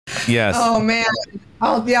Yes. Oh man.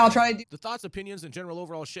 I'll try to do. The thoughts, opinions, and general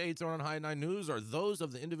overall shade thrown on High at 9 News are those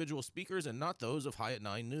of the individual speakers and not those of High at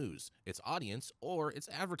 9 News, its audience, or its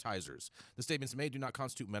advertisers. The statements made do not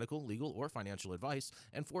constitute medical, legal, or financial advice,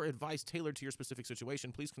 and for advice tailored to your specific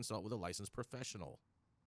situation, please consult with a licensed professional.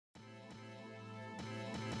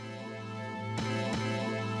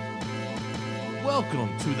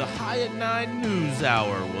 Welcome to the High at 9 News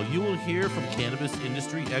Hour, where you will hear from cannabis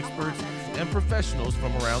industry experts and professionals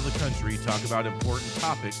from around the country talk about important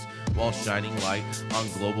topics while shining light on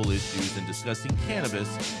global issues and discussing cannabis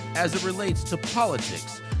as it relates to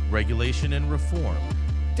politics, regulation and reform,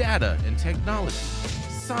 data and technology,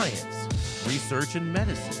 science, research and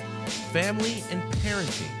medicine, family and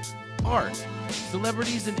parenting, art,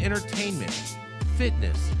 celebrities and entertainment,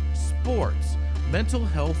 fitness, sports, mental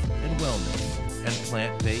health and wellness, and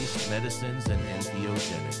plant-based medicines and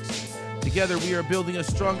entheogenics. Together, we are building a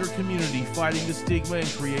stronger community, fighting the stigma and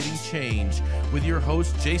creating change. With your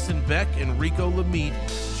hosts, Jason Beck and Rico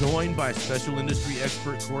Lamitte, joined by special industry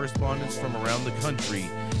expert correspondents from around the country,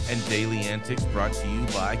 and daily antics brought to you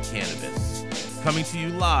by Cannabis. Coming to you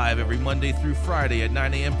live every Monday through Friday at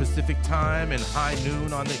 9 a.m. Pacific Time and high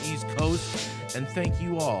noon on the East Coast. And thank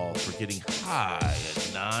you all for getting high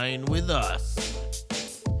at 9 with us.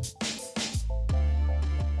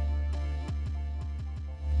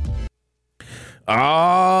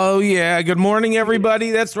 Oh, yeah. Good morning, everybody.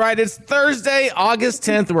 That's right. It's Thursday, August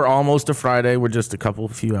 10th. We're almost to Friday. We're just a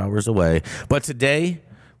few hours away. But today,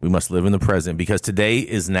 we must live in the present because today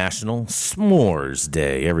is National S'mores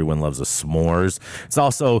Day. Everyone loves a s'mores. It's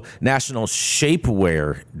also National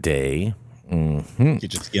Shapewear Day. Mm-hmm.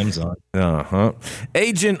 Get your Skims on.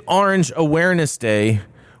 Agent Orange Awareness Day.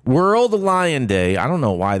 World Lion Day. I don't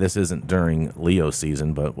know why this isn't during Leo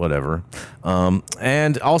season, but whatever.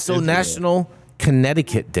 And also National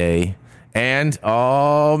Connecticut Day. And,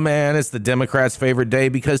 oh, man, it's the Democrats' favorite day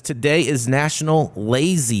because today is National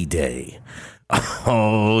Lazy Day.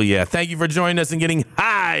 Oh, yeah. Thank you for joining us and getting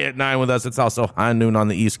high at 9 with us. It's also high noon on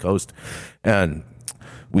the East Coast. And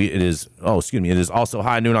it is also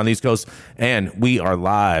high noon on the East Coast. And we are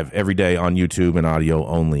live every day on YouTube and audio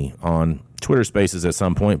only on Twitter Spaces at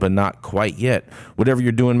some point, but not quite yet. Whatever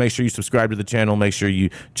you're doing, make sure you subscribe to the channel. Make sure you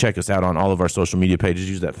check us out on all of our social media pages.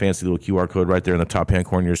 Use that fancy little QR code right there in the top-hand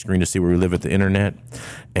corner of your screen to see where we live at the internet.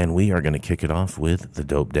 And we are going to kick it off with the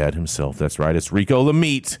dope dad himself. That's right. It's Rico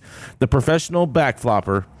Lamitte, the professional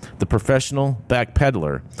backflopper, the professional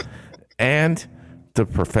backpedaler, and the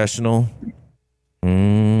professional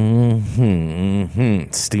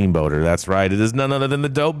steamboater. That's right. It is none other than the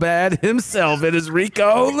dope dad himself. It is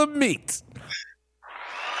Rico Lamitte.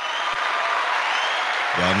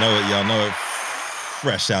 Y'all know it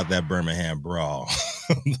fresh out that Birmingham brawl.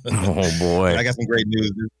 Oh, boy. I got some great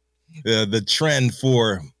news. The trend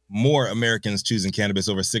for more Americans choosing cannabis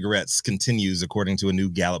over cigarettes continues, according to a new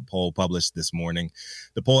Gallup poll published this morning.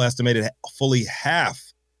 The poll estimated fully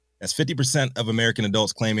half, that's 50% of American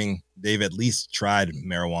adults claiming they've at least tried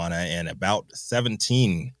marijuana, and about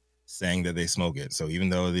 17 saying that they smoke it. So even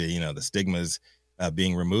though the stigma's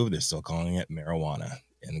being removed, they're still calling it marijuana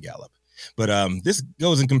in Gallup. But this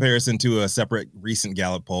goes in comparison to a separate recent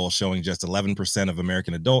Gallup poll showing just 11% of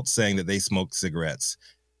American adults saying that they smoke cigarettes.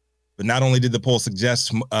 But not only did the poll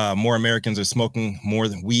suggest more Americans are smoking more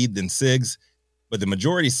weed than cigs, but the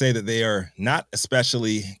majority say that they are not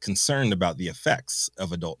especially concerned about the effects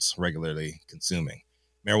of adults regularly consuming.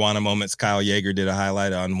 Marijuana Moments' Kyle Yeager did a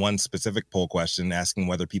highlight on one specific poll question asking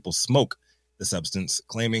whether people smoke the substance,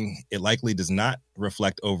 claiming it likely does not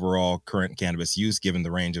reflect overall current cannabis use given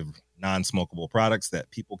the range of non-smokable products that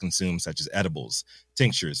people consume, such as edibles,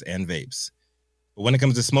 tinctures, and vapes. But when it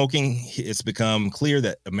comes to smoking, it's become clear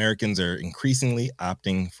that Americans are increasingly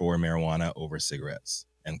opting for marijuana over cigarettes,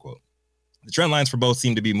 end quote. The trend lines for both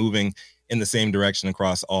seem to be moving in the same direction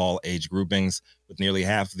across all age groupings, with nearly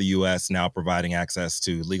half of the U.S. now providing access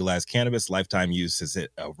to legalized cannabis. Lifetime use has hit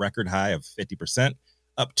a record high of 50%,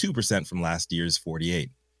 up 2% from last year's 48%.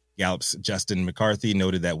 Gallup's Justin McCarthy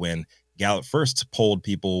noted that when Gallup first polled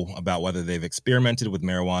people about whether they've experimented with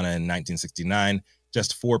marijuana in 1969,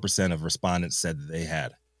 just 4% of respondents said that they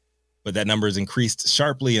had. But that number has increased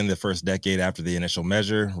sharply in the first decade after the initial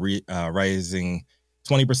measure, rising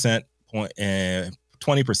 20 percentage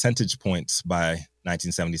points by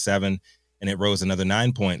 1977, and it rose another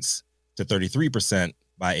 9 points to 33%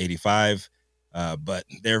 by 85, but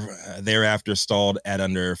thereafter stalled at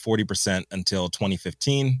under 40% until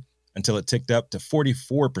 2015, until it ticked up to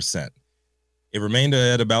 44%. It remained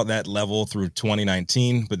at about that level through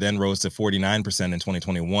 2019, but then rose to 49% in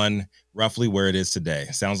 2021, roughly where it is today.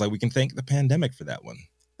 Sounds like we can thank the pandemic for that one.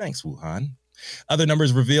 Thanks, Wuhan. Other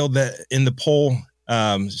numbers revealed that in the poll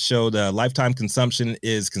showed lifetime consumption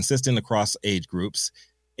is consistent across age groups.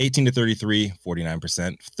 18 to 33,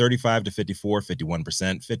 49%, 35 to 54,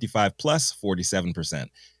 51%, 55 plus, 47%.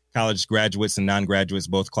 College graduates and non-graduates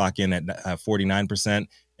both clock in at 49%,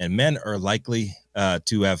 and men are likely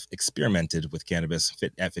to have experimented with cannabis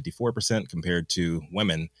at 54% compared to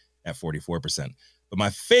women at 44%. But my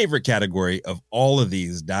favorite category of all of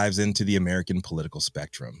these dives into the American political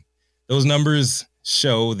spectrum. Those numbers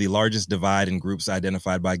show the largest divide in groups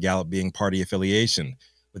identified by Gallup being party affiliation,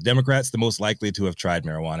 with Democrats the most likely to have tried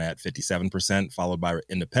marijuana at 57%, followed by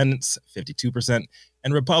independents, 52%,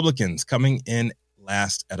 and Republicans coming in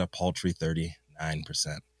last at a paltry 39%.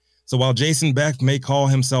 So while Jason Beck may call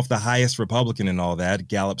himself the highest Republican in all that,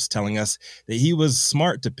 Gallup's telling us that he was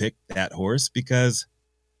smart to pick that horse because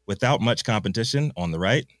without much competition on the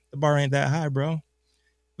right, the bar ain't that high, bro.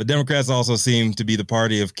 But Democrats also seem to be the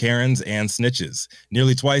party of Karens and snitches,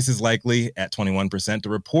 nearly twice as likely at 21% to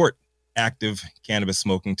report active cannabis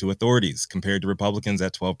smoking to authorities compared to Republicans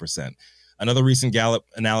at 12%. Another recent Gallup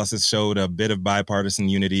analysis showed a bit of bipartisan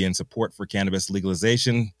unity and support for cannabis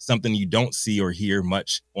legalization, something you don't see or hear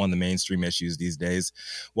much on the mainstream issues these days.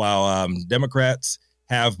 While Democrats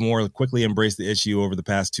have more quickly embraced the issue over the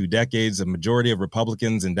past 2 decades, a majority of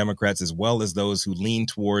Republicans and Democrats, as well as those who lean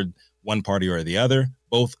toward one party or the other,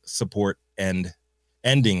 both support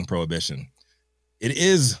ending prohibition. It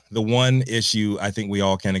is the one issue I think we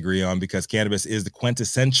all can agree on because cannabis is the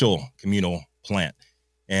quintessential communal plant.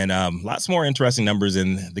 And lots more interesting numbers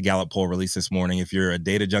in the Gallup poll released this morning. If you're a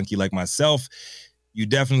data junkie like myself, you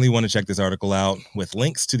definitely want to check this article out with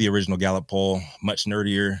links to the original Gallup poll, much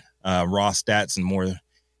nerdier, raw stats and more.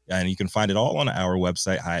 And you can find it all on our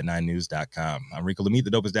website, high9news.com. I'm Rico Lamitte,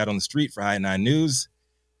 the dopest dad on the street for High 9 News.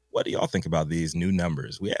 What do y'all think about these new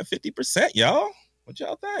numbers? We have 50%, y'all. What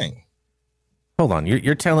y'all think? Hold on.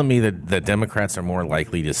 You're telling me that Democrats are more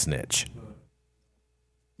likely to snitch?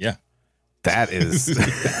 Yeah. That is. That's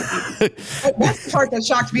the part that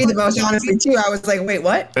shocked me the most, honestly, too. I was like, wait,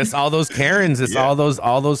 what? It's all those Karens. It's all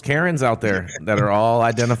those Karens out there that are all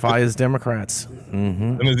identify as Democrats.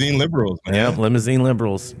 Mm-hmm. Limousine liberals, man. Yeah, limousine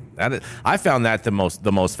liberals. I found that the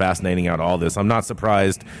most fascinating out of all this. I'm not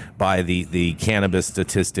surprised by the cannabis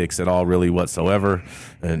statistics at all, really whatsoever,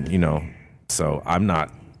 and so I'm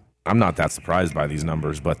not that surprised by these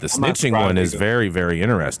numbers. But the snitching one is very, very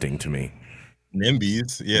interesting to me.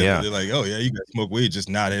 NIMBYs, yeah, they're like, oh yeah, you guys smoke weed, just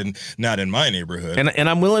not in my neighborhood. And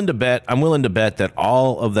I'm willing to bet that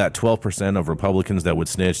all of that 12% of Republicans that would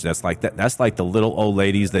snitch, that's like the little old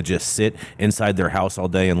ladies that just sit inside their house all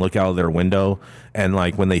day and look out of their window, and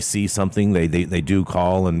like when they see something, they do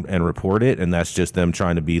call and report it, and that's just them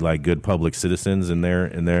trying to be like good public citizens in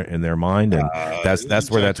their mind, and that's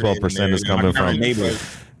where that 12% is coming from.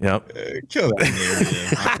 Yep. Kill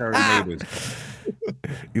that neighbors.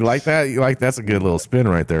 You like that? That's a good little spin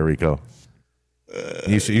right there, Rico.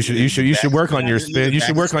 You should work on your spin. You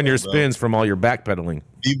should work on your spins from all your backpedaling.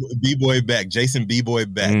 B-boy back, Jason B-boy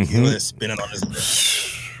back. Mm-hmm. Spinning on his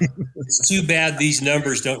lip. It's too bad these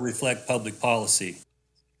numbers don't reflect public policy.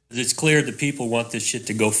 It's clear that people want this shit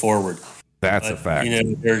to go forward. That's a fact.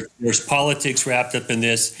 There's politics wrapped up in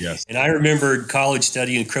this. Yes. And I remember college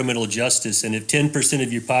studying criminal justice, and if 10%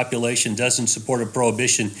 of your population doesn't support a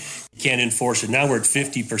prohibition, you can't enforce it. Now we're at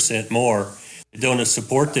 50% more that don't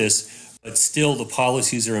support this, but still the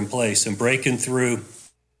policies are in place. And breaking through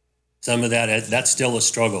some of that's still a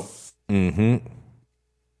struggle. Mm-hmm.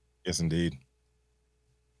 Yes, indeed.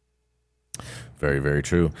 Very, very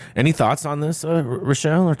true. Any thoughts on this,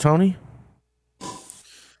 Rochelle or Tony?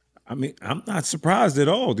 I mean, I'm not surprised at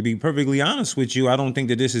all, to be perfectly honest with you. I don't think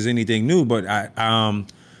that this is anything new, but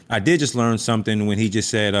I did just learn something when he just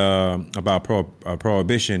said about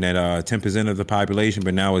prohibition that 10% of the population,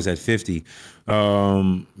 but now is at 50.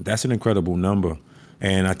 That's an incredible number.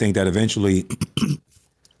 And I think that eventually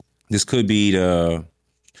this could be the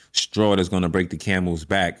straw that's going to break the camel's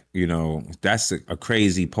back. That's a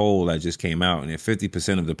crazy poll that just came out. And if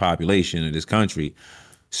 50% of the population of this country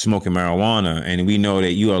smoking marijuana, and we know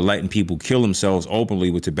that you are letting people kill themselves openly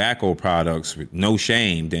with tobacco products with no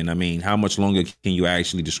shame, then I mean, how much longer can you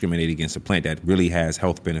actually discriminate against a plant that really has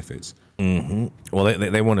health benefits? Mm-hmm. Well,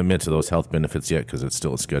 they won't admit to those health benefits yet because it's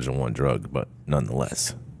still a Schedule I drug, but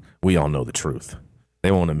nonetheless, we all know the truth.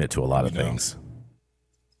 They won't admit to a lot of things.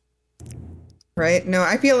 Right? No,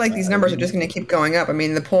 I feel like these numbers are just going to keep going up. I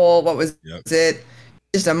mean, the poll, what was it?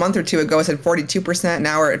 Just a month or two ago, it said 42%.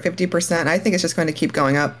 Now we're at 50%. I think it's just going to keep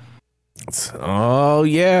going up. Oh,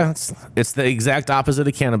 yeah. It's the exact opposite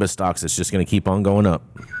of cannabis stocks. It's just going to keep on going up.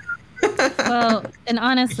 Well, and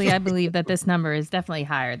honestly, I believe that this number is definitely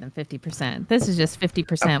higher than 50%. This is just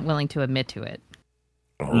 50% willing to admit to it.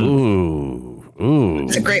 Ooh.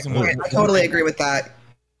 It's a great point. I totally agree with that.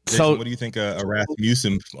 Jason, So, what do you think a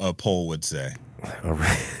Rasmussen poll would say?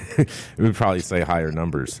 it would probably say higher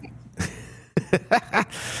numbers.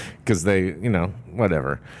 Because they,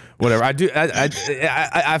 whatever.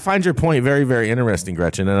 I find your point very, very interesting,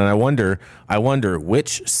 Gretchen, and I wonder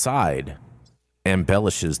which side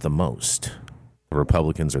embellishes the most, the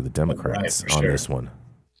Republicans or the Democrats, on this one.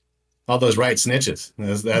 All those right snitches.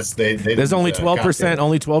 There's only 12%.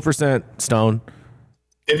 Only 12%. Stone.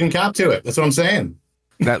 They didn't cop to it. That's what I'm saying.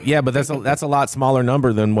 But that's a lot smaller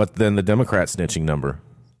number than the Democrat snitching number.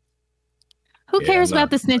 Who cares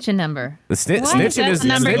about the snitching number? The snitching is the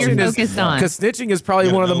number you're focused on. Because snitching is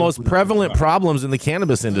probably one of the most prevalent problems in the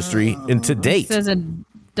cannabis industry to date. This is a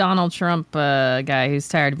Donald Trump guy who's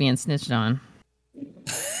tired of being snitched on.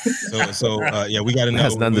 So we got to know.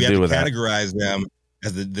 We got to categorize them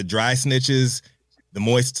as the dry snitches, the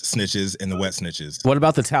moist snitches, and the wet snitches. What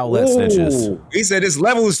about the towelette snitches? He said there's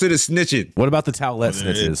levels to the snitching. What about the towelette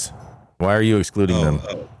snitches? Why are you excluding them?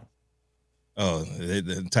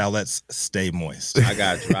 The towelettes stay moist. I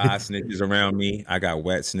got dry snitches around me. I got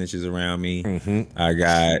wet snitches around me. Mm-hmm.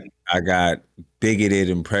 I got bigoted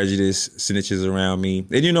and prejudiced snitches around me.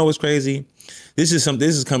 And you know what's crazy? This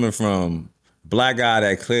is coming from a black guy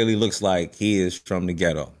that clearly looks like he is from the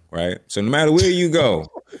ghetto, right? So no matter where you go,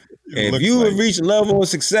 if you have reached a level of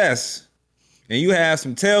success and you have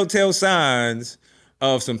some telltale signs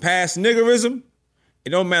of some past niggerism,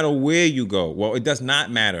 it don't matter where you go. Well, it does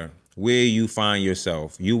not matter where you find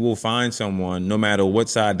yourself. You will find someone, no matter what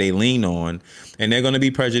side they lean on, and they're going to be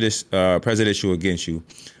prejudicial against you.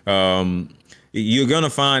 You're going to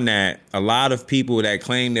find that a lot of people that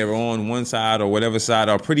claim they're on one side or whatever side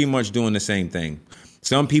are pretty much doing the same thing.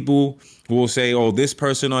 Some people will say, oh, this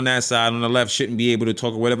person on that side on the left shouldn't be able to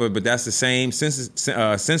talk or whatever, but that's the same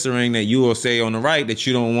censoring that you will say on the right that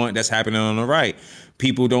you don't want that's happening on the right.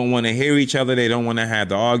 People don't want to hear each other. They don't want to have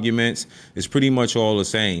the arguments. It's pretty much all the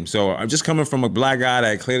same. So I'm just coming from a black guy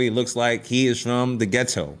that clearly looks like he is from the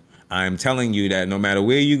ghetto. I'm telling you that no matter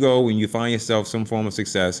where you go, when you find yourself some form of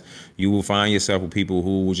success, you will find yourself with people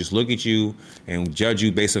who will just look at you and judge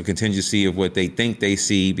you based on contingency of what they think they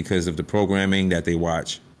see because of the programming that they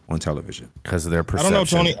watch on television. Because of their perception. I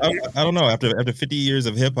don't know, Tony. I don't know. After 50 years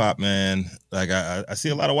of hip hop, man, like I see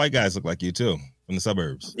a lot of white guys look like you too. From the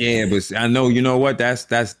suburbs. Yeah, but I know, you know what?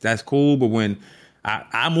 That's cool. But when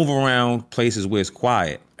I move around places where it's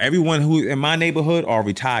quiet, everyone who in my neighborhood are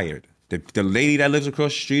retired. The lady that lives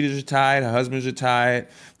across the street is retired. Her husband's retired.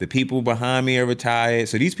 The people behind me are retired.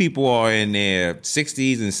 So these people are in their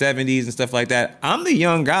 60s and 70s and stuff like that. I'm the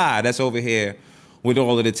young guy that's over here with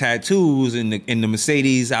all of the tattoos and the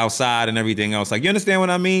Mercedes outside and everything else. Like, you understand what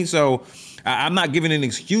I mean? So I'm not giving an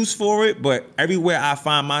excuse for it, but everywhere I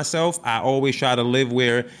find myself, I always try to live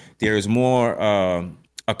where there's more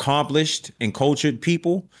accomplished and cultured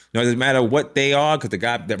people. It doesn't matter what they are, because the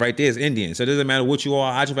guy that right there is Indian. So it doesn't matter what you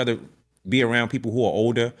are. I just rather be around people who are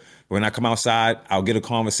older. When I come outside, I'll get a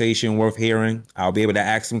conversation worth hearing. I'll be able to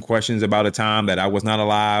ask them questions about a time that I was not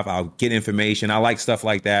alive. I'll get information. I like stuff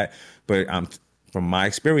like that. But from my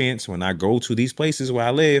experience, when I go to these places where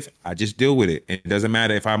I live, I just deal with it. It doesn't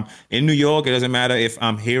matter if I'm in New York. It doesn't matter if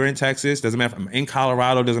I'm here in Texas. It doesn't matter if I'm in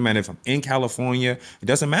Colorado. It doesn't matter if I'm in California. It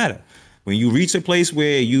doesn't matter. When you reach a place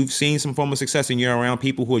where you've seen some form of success and you're around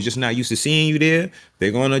people who are just not used to seeing you there,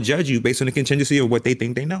 they're going to judge you based on the contingency of what they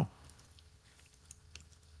think they know.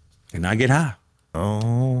 And I get high.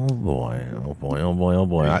 Oh boy! Oh boy! Oh boy! Oh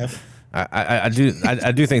boy! I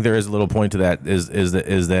do think there is a little point to that. Is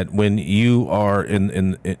that when you are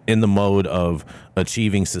in the mode of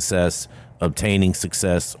achieving success, obtaining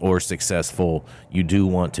success, or successful, you do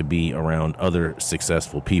want to be around other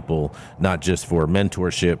successful people, not just for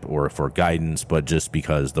mentorship or for guidance, but just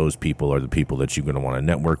because those people are the people that you're going to want to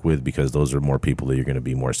network with, because those are more people that you're going to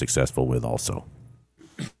be more successful with also.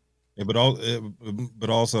 Yeah, but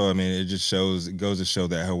also, I mean, it goes to show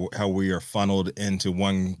that how we are funneled into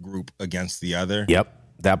one group against the other. Yep,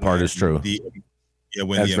 that part is true.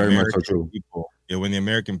 When the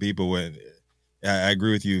American people, I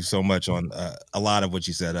agree with you so much on a lot of what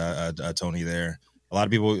you said, Tony. There, a lot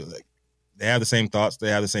of people, they have the same thoughts, they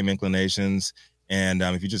have the same inclinations, and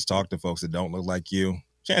if you just talk to folks that don't look like you,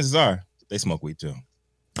 chances are they smoke weed too.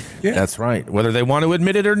 Yeah. That's right, whether they want to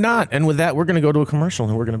admit it or not. And with that, we're going to go to a commercial,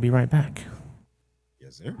 and we're going to be right back.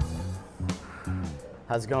 Yes, sir.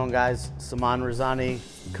 How's it going, guys? Saman Razani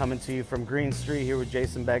coming to you from Green Street here with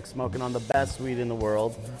Jason Beck, smoking on the best weed in the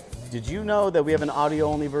world. Did you know that we have an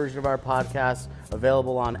audio-only version of our podcast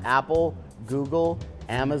available on Apple, Google,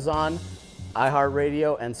 Amazon,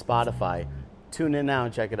 iHeartRadio, and Spotify. Tune in now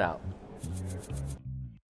and check it out.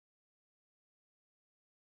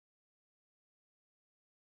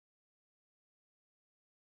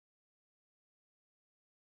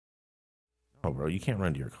 Oh, bro, you can't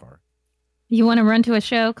run to your car. You want to run to a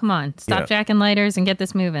show? Come on. Stop Yeah. jacking lighters and get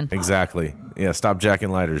this moving. Exactly. Yeah, stop jacking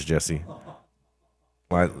lighters, Jesse.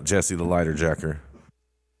 Jesse the lighter jacker.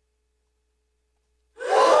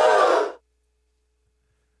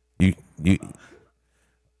 You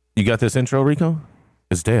got this intro, Rico?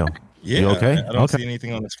 It's Dale. Yeah. You okay? I don't see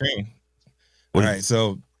anything on the screen. All right.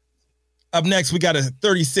 So up next, we got a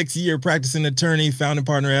 36-year practicing attorney, founding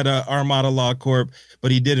partner at Armada Law Corp.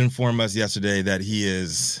 But he did inform us yesterday that he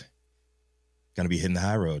is going to be hitting the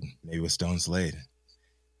high road, maybe with Stone Slade.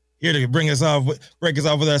 Here to break us off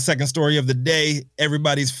with our second story of the day,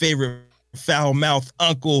 everybody's favorite foul-mouthed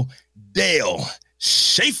uncle, Dale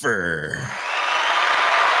Schaefer.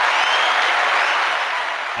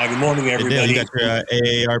 Good morning, everybody. Hey Dale, you got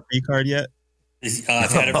your AARP card yet?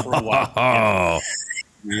 I've had it for a while.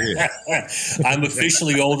 Yeah. I'm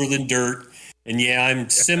officially older than dirt. And yeah, I'm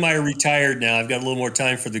semi-retired now. I've got a little more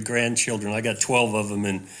time for the grandchildren. I got 12 of them.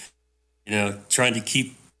 And, you know, trying to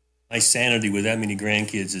keep my sanity with that many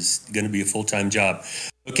grandkids is going to be a full-time job.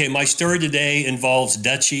 Okay, my story today involves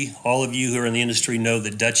Dutchie. All of you who are in the industry know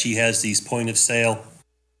that Dutchie has these point-of-sale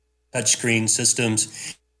touchscreen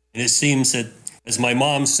systems. And it seems that, as my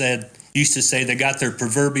mom used to say, they got their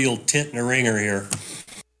proverbial tit in a ringer here.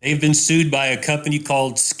 They've been sued by a company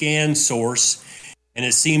called ScanSource, and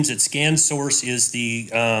it seems that ScanSource is the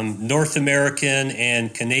North American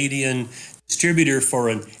and Canadian distributor for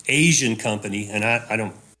an Asian company. And I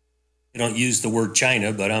don't use the word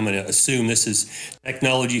China, but I'm going to assume this is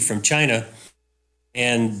technology from China.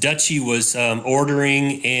 And Dutchie was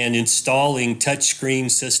ordering and installing touchscreen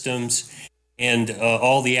systems and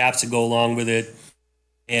all the apps that go along with it.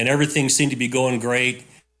 And everything seemed to be going great.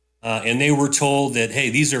 And they were told that,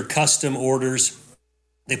 hey, these are custom orders.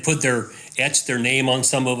 They etched their name on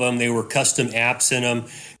some of them. They were custom apps in them,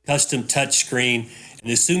 custom touchscreen.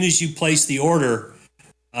 And as soon as you place the order,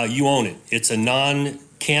 you own it. It's a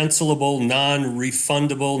non-cancelable,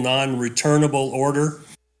 non-refundable, non-returnable order.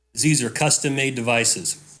 These are custom-made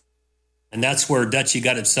devices. And that's where Dutchie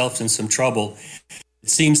got itself in some trouble. It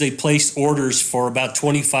seems they placed orders for about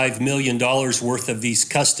 $25 million worth of these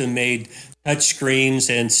custom-made touchscreens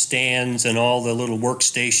and stands and all the little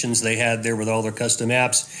workstations they had there with all their custom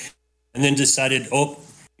apps, and then decided,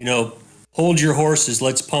 hold your horses,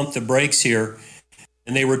 let's pump the brakes here.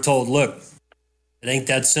 And they were told, look, it ain't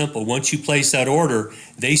that simple. Once you place that order,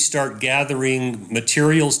 they start gathering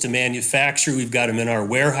materials to manufacture. We've got them in our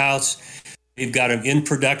warehouse. We've got them in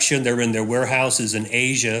production. They're in their warehouses in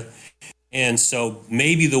Asia. And so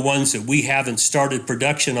maybe the ones that we haven't started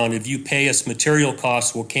production on, if you pay us material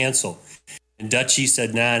costs, we'll cancel. And Dutchie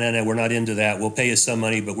said, no, we're not into that. We'll pay you some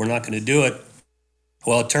money, but we're not going to do it.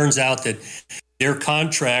 Well, it turns out that their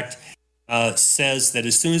contract says that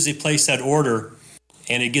as soon as they place that order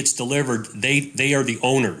and it gets delivered, they are the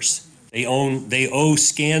owners. They owe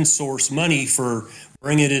ScanSource money for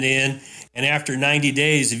bringing it in. And after 90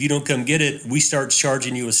 days, if you don't come get it, we start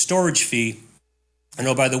charging you a storage fee. And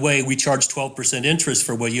oh, by the way, we charge 12% interest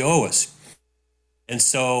for what you owe us. And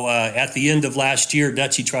so at the end of last year,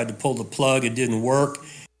 Dutchie tried to pull the plug. It didn't work.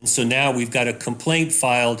 And so now we've got a complaint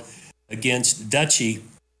filed against Dutchie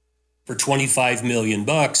for $25 million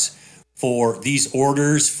for these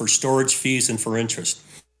orders, for storage fees, and for interest.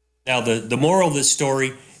 Now, the moral of this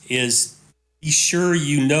story is be sure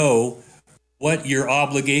you know what your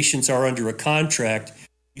obligations are under a contract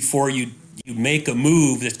before you make a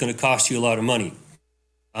move that's going to cost you a lot of money.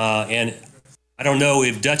 And I don't know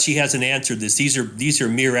if Dutchie hasn't answered this. These are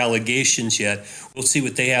mere allegations yet. We'll see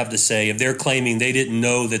what they have to say. If they're claiming they didn't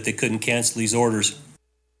know that they couldn't cancel these orders,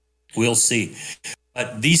 we'll see.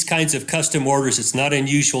 But these kinds of custom orders, it's not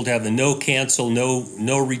unusual to have a no cancel,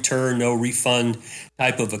 no return, no refund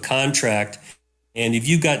type of a contract. And if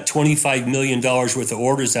you've got $25 million worth of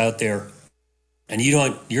orders out there and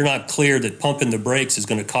you're not clear that pumping the brakes is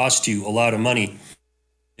going to cost you a lot of money,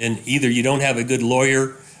 then either you don't have a good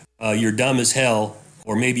lawyer, you're dumb as hell,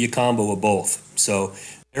 or maybe a combo of both. So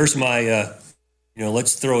there's my,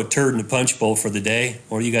 let's throw a turd in the punch bowl for the day.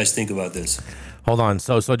 What do you guys think about this? Hold on.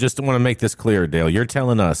 So just want to make this clear, Dale. You're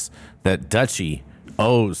telling us that Dutchie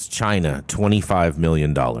owes China $25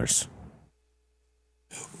 million.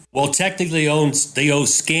 Well, technically, they owe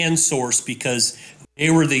ScanSource because they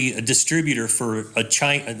were the distributor for a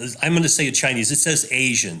China. I'm going to say a Chinese. It says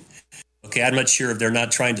Asian. Okay, I'm not sure if they're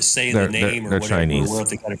not trying to say the name or whatever. Chinese. Where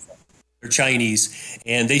they got it from. They're Chinese,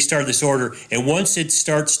 and they started this order. And once it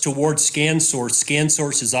starts towards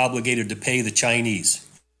ScanSource is obligated to pay the Chinese.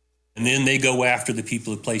 And then they go after the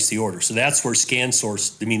people who place the order. So that's where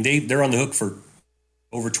ScanSource, I mean, they're on the hook for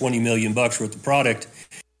over $20 million worth of product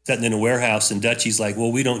sitting in a warehouse. And Dutchy's like,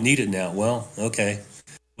 well, we don't need it now. Well, okay.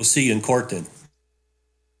 We'll see you in court then.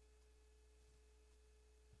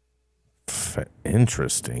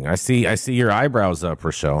 Interesting. I see your eyebrows up,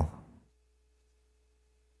 Rochelle.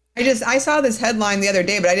 I saw this headline the other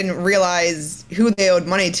day, but I didn't realize who they owed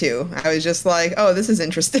money to. I was just like, oh, this is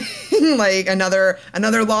interesting. Like another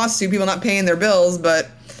lawsuit, people not paying their bills, but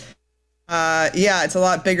yeah, it's a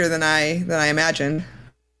lot bigger than I imagined.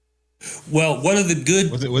 Well, one of the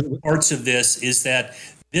good parts of this is that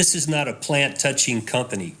this is not a plant-touching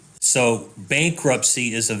company. So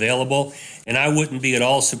bankruptcy is available, and I wouldn't be at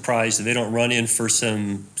all surprised if they don't run in for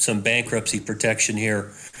some bankruptcy protection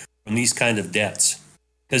here from these kind of debts.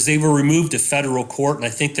 Because they were removed to federal court, and I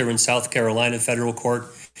think they're in South Carolina federal court,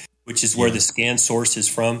 which is where the ScanSource is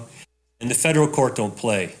from. And the federal court don't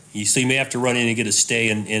play. So you may have to run in and get a stay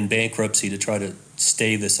in bankruptcy to try to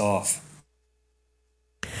stay this off.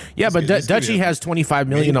 Yeah, but Dutchy has $25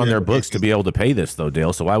 million on their books to be able to pay this, though,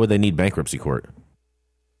 Dale. So why would they need bankruptcy court?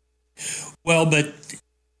 Well, but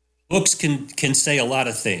books can say a lot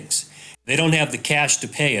of things. They don't have the cash to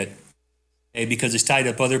pay it, okay, because it's tied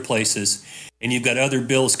up other places, and you've got other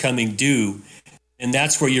bills coming due, and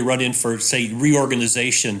that's where you run in for, say,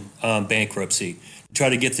 reorganization bankruptcy. Try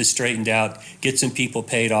to get this straightened out, get some people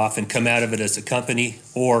paid off, and come out of it as a company,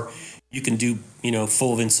 or you can do,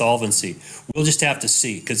 full of insolvency. We'll just have to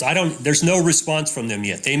see, because there's no response from them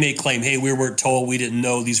yet. They may claim, hey, we weren't told, we didn't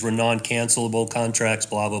know, these were non-cancelable contracts,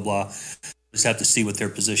 blah, blah, blah. Just have to see what their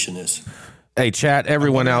position is. Hey, chat,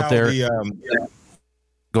 everyone out there.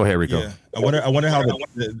 Go ahead, Rico. Yeah. I wonder how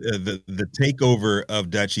the takeover of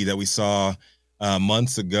Dutchy that we saw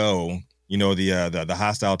months ago, the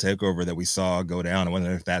hostile takeover that we saw go down. I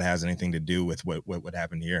wonder if that has anything to do with what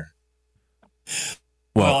happened here.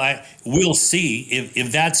 Well, we'll see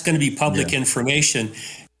if that's going to be public information.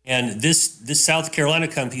 And this South Carolina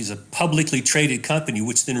company is a publicly traded company,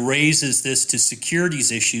 which then raises this to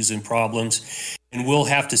securities issues and problems. And we'll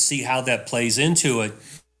have to see how that plays into it.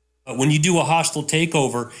 But when you do a hostile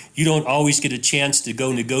takeover, you don't always get a chance to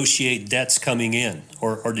go negotiate debts coming in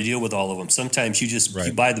or to deal with all of them. Sometimes you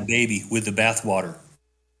buy the baby with the bathwater.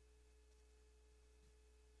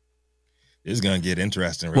 It's going to get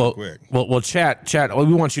interesting real quick. Well, chat, we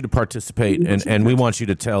want you to participate, and we want you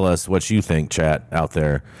to tell us what you think, chat, out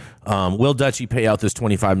there. Will Dutchy pay out this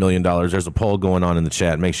 $25 million? There's a poll going on in the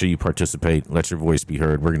chat. Make sure you participate. Let your voice be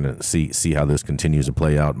heard. We're going to see how this continues to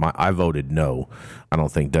play out. I voted no. I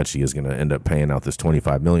don't think Dutchy is going to end up paying out this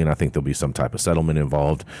 $25 million. I think there'll be some type of settlement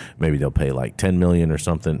involved. Maybe they'll pay like $10 million or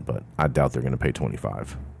something, but I doubt they're going to pay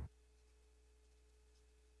 $25.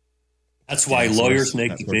 That's why lawyers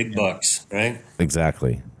make the big bucks, right?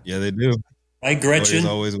 Exactly. Yeah, they do. Right, Gretchen? Lawyers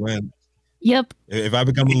always win. Yep. If I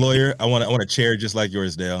become a lawyer, I want a chair just like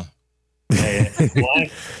yours, Dale. Well,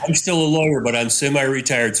 I'm still a lawyer, but I'm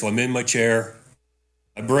semi-retired, so I'm in my chair.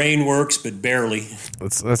 My brain works, but barely.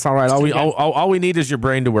 That's all right. All we need is your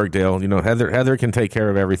brain to work, Dale. Heather can take care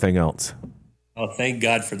of everything else. Oh, thank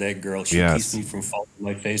God for that girl. She keeps me from falling on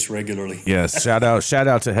my face regularly. Yes, shout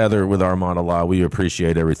out to Heather with Armada Law. We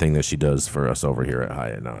appreciate everything that she does for us over here at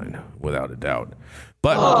High at 9, without a doubt.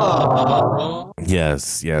 But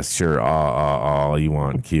yes, sure. All you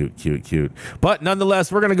want, cute. But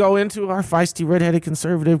nonetheless, we're gonna go into our feisty redheaded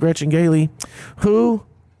conservative Gretchen Gailey, who,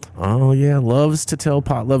 loves to tell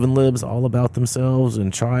pot-loving libs all about themselves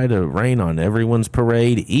and try to rain on everyone's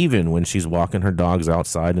parade, even when she's walking her dogs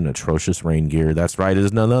outside in atrocious rain gear. That's right, it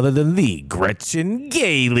is none other than the Gretchen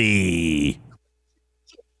Gailey.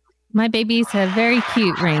 My babies have very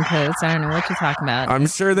cute raincoats. I don't know what you're talking about. I'm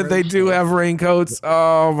sure that they do have raincoats.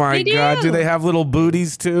 Oh my God. Do they have little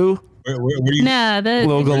booties too? No, the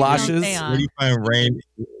little galoshes. Where do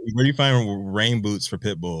you find rain boots for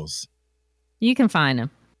pit bulls? You can find them.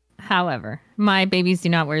 However, my babies do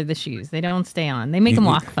not wear the shoes. They don't stay on. They make them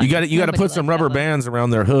walk funny. You got to put some rubber bands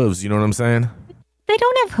around their hooves. You know what I'm saying? They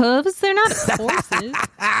don't have hooves. They're not horses.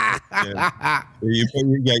 You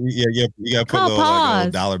got to put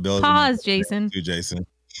little dollar bills. Pause, Jason. Jason.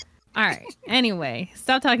 All right. Anyway,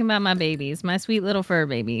 stop talking about my babies, my sweet little fur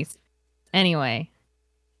babies. Anyway,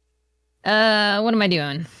 what am I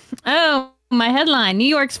doing? Oh, my headline: New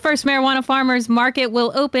York's first marijuana farmers market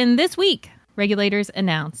will open this week. Regulators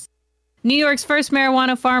announced. New York's first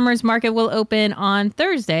marijuana farmers market will open on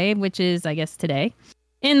Thursday, which is, I guess, today.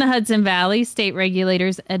 In the Hudson Valley, state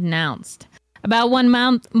regulators announced. About 1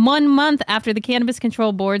 month after the Cannabis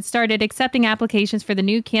Control Board started accepting applications for the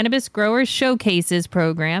new Cannabis Growers Showcases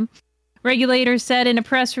program, regulators said in a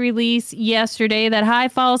press release yesterday that High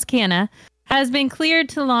Falls Canna has been cleared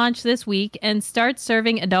to launch this week and start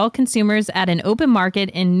serving adult consumers at an open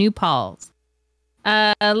market in New Paltz.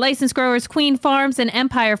 Licensed growers Queen Farms and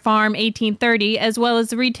Empire Farm 1830, as well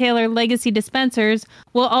as the retailer Legacy Dispensers,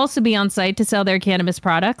 will also be on site to sell their cannabis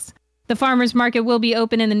products. The farmers market will be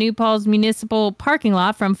open in the New Paltz Municipal Parking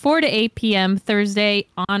Lot from 4 to 8 p.m. Thursday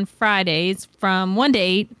on Fridays, from 1 to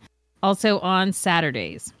 8, also on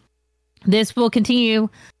Saturdays. This will continue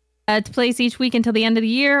to place each week until the end of the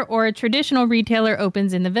year, or a traditional retailer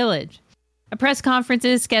opens in the village. A press conference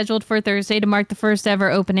is scheduled for Thursday to mark the first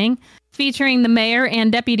ever opening, featuring the mayor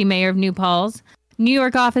and deputy mayor of New Paltz, New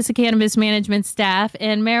York Office of Cannabis Management staff,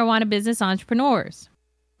 and marijuana business entrepreneurs.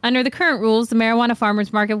 Under the current rules, the marijuana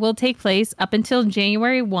farmers market will take place up until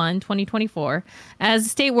January 1, 2024, as the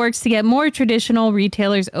state works to get more traditional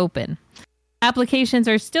retailers open. Applications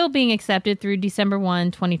are still being accepted through December 1,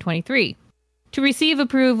 2023. To receive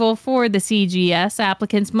approval for the CGS,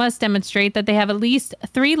 applicants must demonstrate that they have at least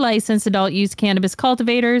 3 licensed adult use cannabis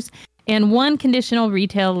cultivators and 1 conditional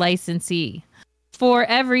retail licensee. For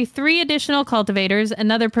every 3 additional cultivators,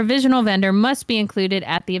 another provisional vendor must be included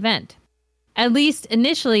at the event. At least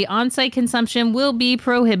initially, on-site consumption will be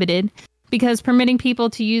prohibited because permitting people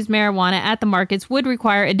to use marijuana at the markets would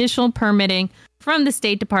require additional permitting from the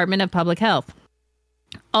State Department of Public Health.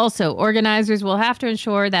 Also, organizers will have to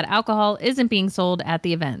ensure that alcohol isn't being sold at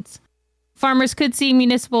the events. Farmers could seek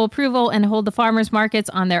municipal approval and hold the farmers markets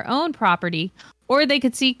on their own property, or they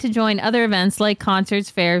could seek to join other events like concerts,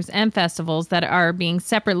 fairs, and festivals that are being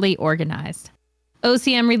separately organized.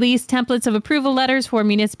 OCM released templates of approval letters for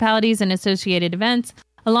municipalities and associated events,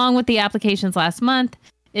 along with the applications last month.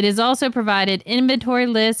 It has also provided inventory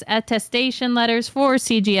lists, attestation letters for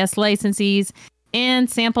CGS licensees, and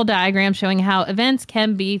sample diagrams showing how events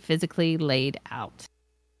can be physically laid out.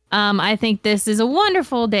 I think this is a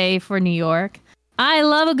wonderful day for New York. I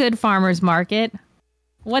love a good farmer's market.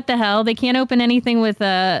 What the hell? They can't open anything with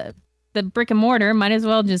the brick and mortar. Might as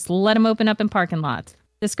well just let them open up in parking lots.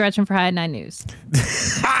 This is Gretchen for High 9 News.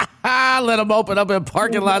 Let them open up in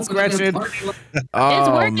parking lots, Gretchen.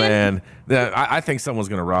 Oh, man. I think someone's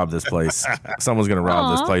going to rob this place. Someone's going to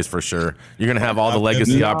rob this place for sure. You're going to have all the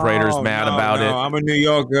legacy operators mad about it. I'm a New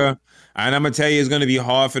Yorker, and I'm going to tell you it's going to be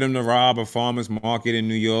hard for them to rob a farmer's market in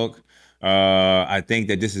New York. I think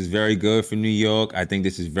that this is very good for New York. I think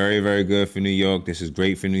this is very, very good for New York. This is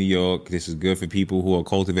great for New York. This is good for people who are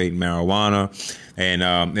cultivating marijuana,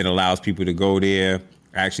 and it allows people to go there,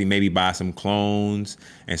 actually maybe buy some clones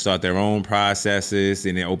and start their own processes,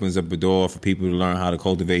 and it opens up a door for people to learn how to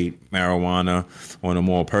cultivate marijuana on a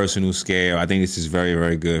more personal scale. I think this is very,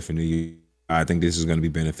 very good for New York. I think this is going to be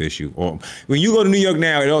beneficial. Or when you go to New York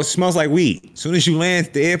now, it all smells like weed. As soon as you land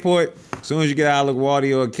at the airport, as soon as you get out of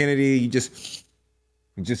LaGuardia or Kennedy, it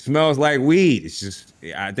just smells like weed.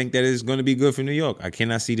 I think that is going to be good for New York. I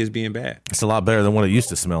cannot see this being bad. It's a lot better than what it used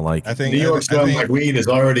to smell like. I think New York smelling like weed is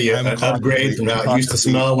already an upgrade from how it used to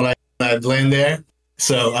smell when I land there.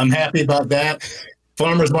 So I'm happy about that.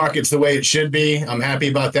 Farmers market's the way it should be. I'm happy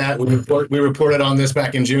about that. We reported on this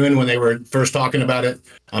back in June when they were first talking about it.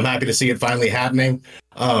 I'm happy to see it finally happening.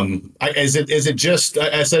 Is it just?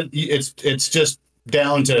 I said it's just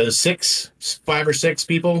down to 5 or 6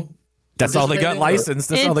 people. That's all they got licensed.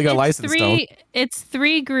 That's all they got licensed. It's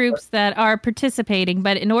 3 groups that are participating,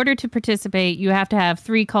 but in order to participate, you have to have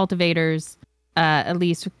 3 cultivators at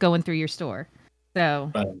least going through your store.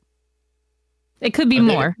 So. It could be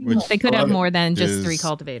more. They could have more than just 3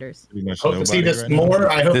 cultivators. Hope to see this more.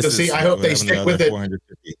 I hope they stick with it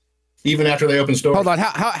even after they open stores. Hold on.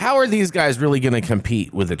 How are these guys really going to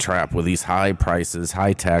compete with the trap with these high prices,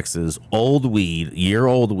 high taxes, old weed,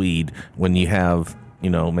 year-old weed, when you have,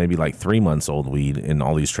 maybe like 3 months old weed in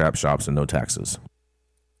all these trap shops and no taxes?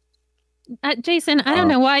 Jason, I don't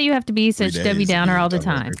know why you have to be such Debbie Downer all the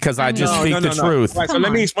time. Because I just speak the truth. Right, so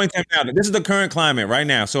let me explain to them now. This is the current climate right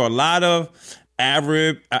now. So a lot of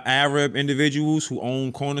Arab individuals who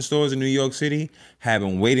own corner stores in New York City have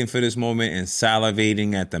been waiting for this moment and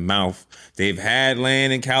salivating at the mouth. They've had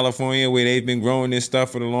land in California where they've been growing this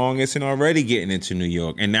stuff for the longest and already getting into New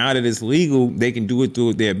York. And now that it's legal, they can do it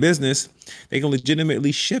through their business. They can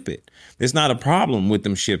legitimately ship it. There's not a problem with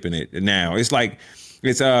them shipping it now. It's like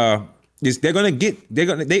they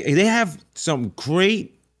have some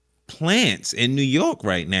great plants in New York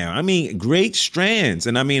right now. I mean, great strands.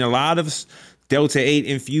 And I mean, a lot of Delta 8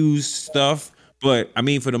 infused stuff, But I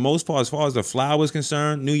mean, for the most part, as far as the flower is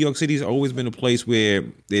concerned, New York City's always been a place where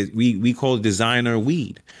we call it designer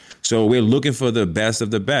weed. So we're looking for the best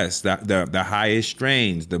of the best, the highest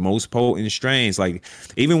strains, the most potent strains. Like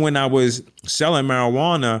even when I was selling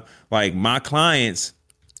marijuana, like my clients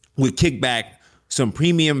would kick back some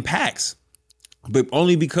premium packs, but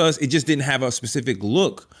only because it just didn't have a specific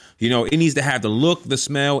look. You know, it needs to have the look, the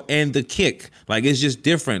smell, and the kick. Like it's just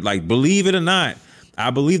different. Like believe it or not, I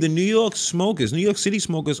believe the New York City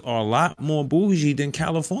smokers are a lot more bougie than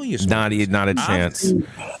California smokers. Not a chance.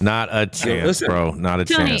 Not a chance, listen, bro. Not a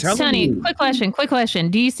chance. Tony, quick question.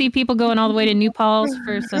 Do you see people going all the way to New Paltz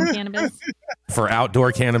for some cannabis? For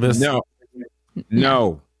outdoor cannabis?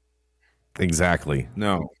 No. Exactly.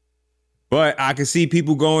 No. But I can see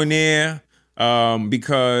people going there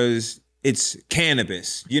because it's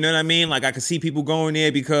cannabis. You know what I mean? Like I can see people going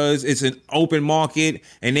there because it's an open market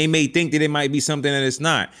and they may think that it might be something that it's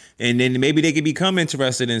not. And then maybe they could become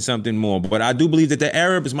interested in something more. But I do believe that the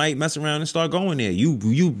Arabs might mess around and start going there.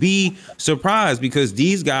 You be surprised because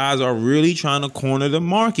these guys are really trying to corner the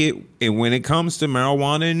market. And when it comes to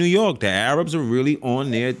marijuana in New York, the Arabs are really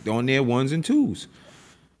on their ones and twos.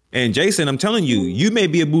 And Jason, I'm telling you, you may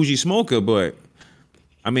be a bougie smoker, but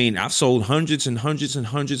I mean, I've sold hundreds and hundreds and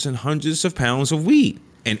hundreds and hundreds of pounds of weed.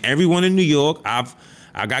 And everyone in New York, I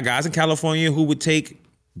got guys in California who would take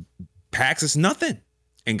packs as nothing.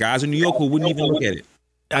 And guys in New York who wouldn't even look at it.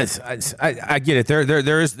 I get it.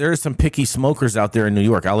 There is some picky smokers out there in New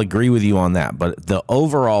York. I'll agree with you on that. But the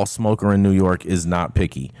overall smoker in New York is not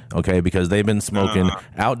picky, okay? Because they've been smoking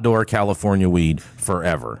outdoor California weed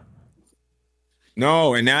forever.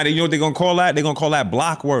 No, and now you know what they're gonna call that? They're gonna call that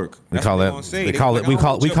block work. We call it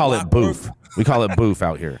boof. We call it boof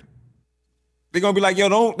out here. They're gonna be like, yo,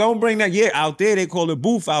 don't bring that. Yeah, out there they call it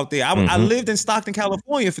boof out there. I lived in Stockton,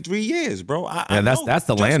 California for 3 years, bro. That's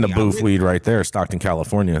the land of boof weed right there, Stockton,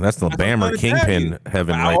 California. That's the Bammer Kingpin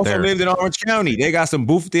heaven right there. I also lived in Orange County. They got some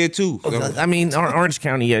boof there too. So. I mean, Orange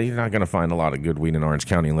County, yeah, you're not gonna find a lot of good weed in Orange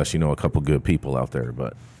County unless you know a couple good people out there,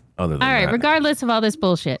 but other than all right, that. regardless of all this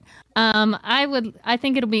bullshit, I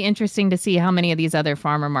think it'll be interesting to see how many of these other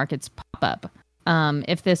farmer markets pop up.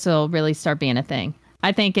 If this will really start being a thing.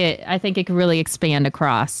 I think it could really expand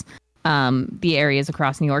across the areas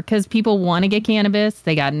across New York because people want to get cannabis.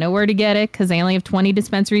 They got nowhere to get it because they only have 20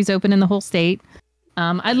 dispensaries open in the whole state.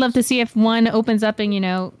 I'd love to see if one opens up in,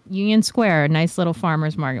 Union Square, a nice little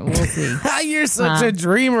farmer's market. We'll see. You're such a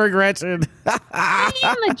dreamer, Gretchen. I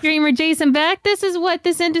am a dreamer, Jason Beck. This is what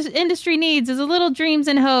this industry needs is a little dreams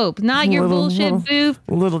and hope, not your bullshit booth.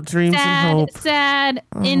 Little dreams and hope. Sad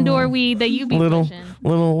indoor weed that you be pushing.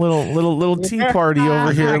 Little tea party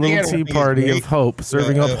over here. Little tea party of hope,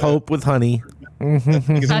 serving up hope with honey.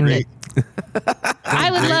 I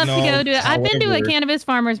would love to go to it. I've been to a cannabis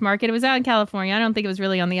farmer's market. It was out in California. I don't think it was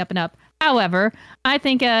really on the up and up. However, I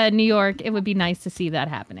think New York, it would be nice to see that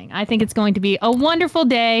happening. I think it's going to be a wonderful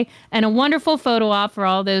day and a wonderful photo op for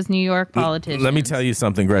all those New York politicians. Let me tell you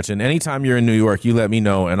something, Gretchen. Anytime you're in New York, you let me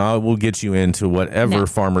know, and I will get you into whatever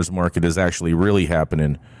farmer's market is actually really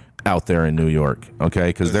happening out there in New York, okay?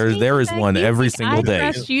 Because there is one every single day.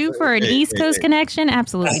 I trust you for an East Coast connection?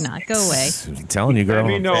 Absolutely not. Go away. I'm telling you, girl.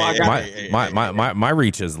 My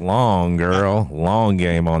reach is long, girl. Long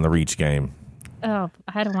game on the reach game. Oh,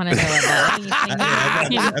 I don't want to know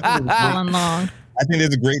about falling long. I think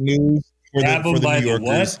there's a great news for the New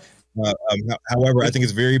Yorkers. However, I think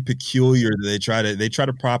it's very peculiar that they try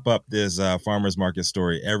to prop up this farmers market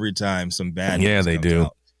story every time some bad news comes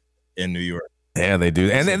out in New York. Yeah, they do,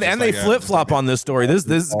 and they flip flop on this story.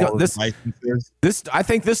 This I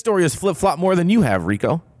think this story is flip flop more than you have,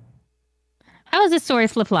 Rico. How is this story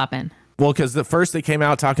flip flopping? Well, because the first they came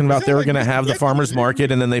out talking about they were going to have the farmers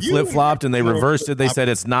market, and then they flip flopped and they reversed it. They said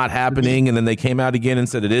it's not happening, and then they came out again and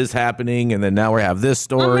said it is happening, and then now we have this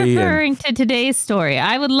story. I'm referring to today's story.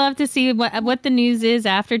 I would love to see what the news is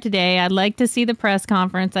after today. I'd like to see the press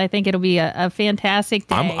conference. I think it'll be a fantastic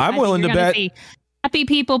day. I'm willing to bet. Happy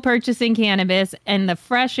people purchasing cannabis and the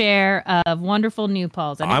fresh air of wonderful New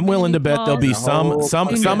Paltz. I'm willing to bet there'll be some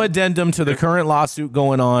addendum to the current lawsuit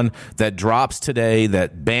going on that drops today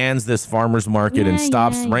that bans this farmer's market and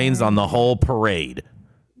stops rains on the whole parade.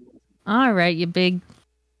 All right, you big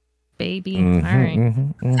baby. All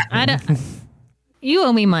right. You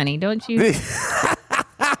owe me money, don't you?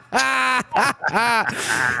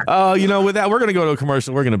 Oh, with that, we're going to go to a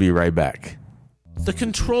commercial. We're going to be right back. The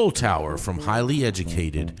Control Tower from Highly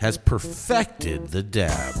Educated has perfected the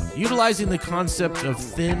dab. Utilizing the concept of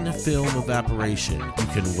thin film evaporation, you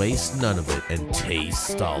can waste none of it and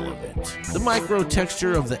taste all of it. The micro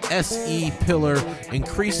texture of the SE pillar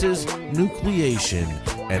increases nucleation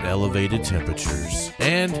at elevated temperatures.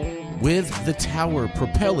 And with the tower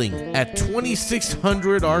propelling at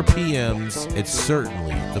 2,600 RPMs, it's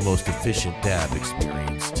certainly the most efficient dab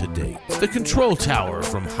experience to date. The Control Tower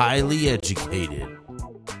from Highly Educated.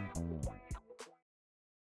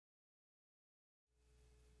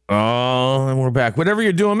 Oh, and we're back. Whatever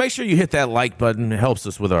you're doing, make sure you hit that like button. It helps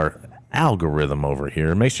us with our algorithm over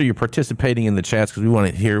here. Make sure you're participating in the chats because we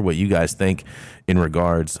want to hear what you guys think in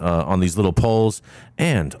regards on these little polls.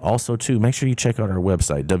 And also, too, make sure you check out our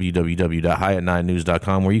website,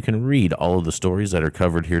 www.highat9news.com, where you can read all of the stories that are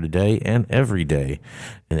covered here today and every day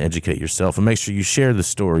and educate yourself. And make sure you share the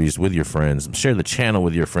stories with your friends. Share the channel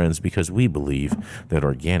with your friends because we believe that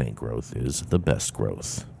organic growth is the best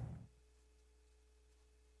growth.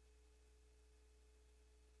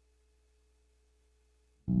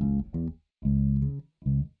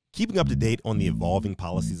 Keeping up to date on the evolving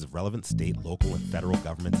policies of relevant state, local, and federal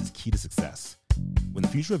governments is key to success. When the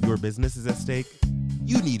future of your business is at stake,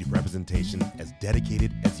 you need representation as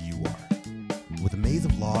dedicated as you are. With a maze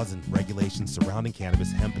of laws and regulations surrounding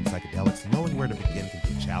cannabis, hemp, and psychedelics, knowing where to begin can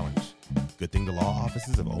be a challenge. Good Thing the Law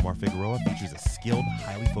offices of Omar Figueroa features a skilled,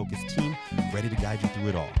 highly focused team ready to guide you through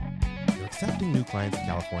it all. They're accepting new clients in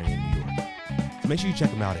California and New York. So make sure you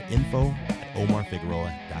check them out at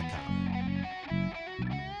info@omarfigueroa.com.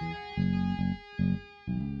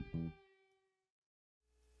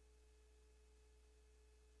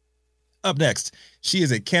 Up next, she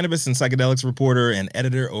is a cannabis and psychedelics reporter and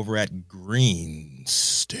editor over at Green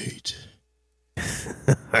State.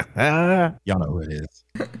 Y'all know who it is.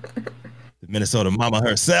 The Minnesota mama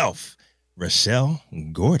herself, Rochelle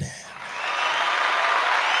Gordon.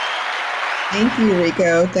 Thank you,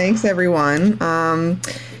 Rico. Thanks, everyone.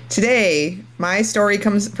 Today, my story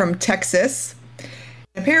comes from Texas.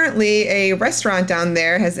 Apparently, a restaurant down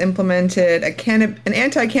there has implemented an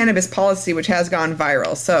anti-cannabis policy which has gone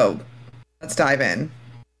viral. So let's dive in.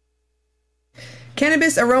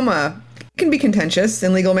 Cannabis aroma can be contentious.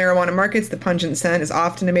 In legal marijuana markets, the pungent scent is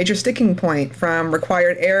often a major sticking point, from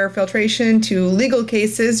required air filtration to legal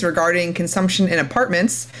cases regarding consumption in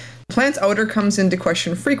apartments. The plant's odor comes into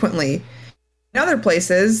question frequently. In other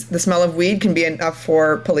places, the smell of weed can be enough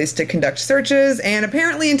for police to conduct searches, and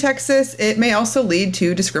apparently in Texas, it may also lead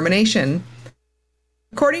to discrimination.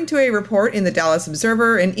 According to a report in the Dallas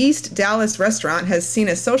Observer, an East Dallas restaurant has seen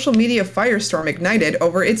a social media firestorm ignited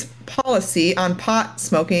over its policy on pot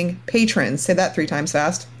smoking patrons. Say that 3 times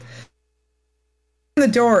fast. On the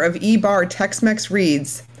door of E-Bar Tex-Mex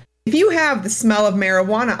reads, "If you have the smell of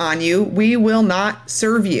marijuana on you, we will not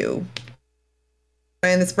serve you."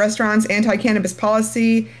 And this restaurant's anti-cannabis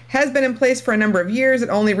policy has been in place for a number of years. It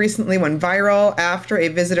only recently went viral after a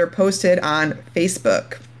visitor posted on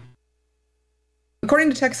Facebook.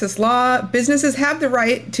 According to Texas law, businesses have the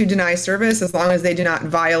right to deny service as long as they do not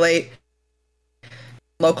violate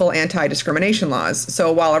local anti-discrimination laws.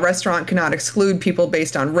 So while a restaurant cannot exclude people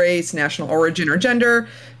based on race, national origin, or gender,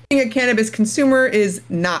 being a cannabis consumer is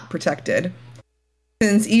not protected.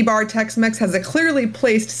 Since E-Bar Tex-Mex has a clearly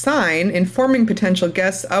placed sign informing potential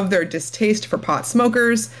guests of their distaste for pot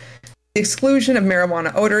smokers, the exclusion of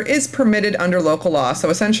marijuana odor is permitted under local law.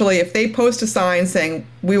 So essentially, if they post a sign saying,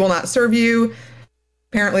 "We will not serve you,"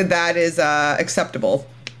 apparently that is acceptable.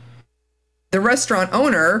 The restaurant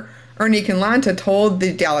owner, Ernie Kinlanta, told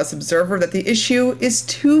the Dallas Observer that the issue is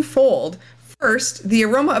twofold. First, the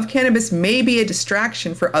aroma of cannabis may be a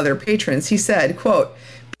distraction for other patrons. He said, quote,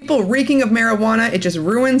 "People reeking of marijuana, it just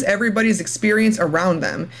ruins everybody's experience around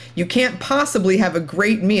them. You can't possibly have a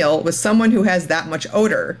great meal with someone who has that much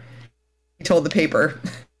odor," he told the paper.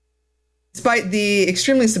 Despite the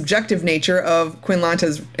extremely subjective nature of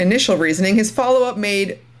Quinlanta's initial reasoning, his follow-up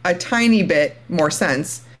made a tiny bit more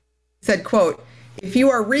sense. He said, quote, "If you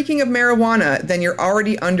are reeking of marijuana, then you're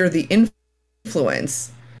already under the influence."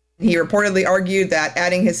 He reportedly argued that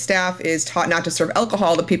adding his staff is taught not to serve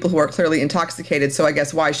alcohol to people who are clearly intoxicated. So I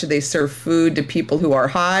guess why should they serve food to people who are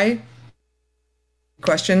high?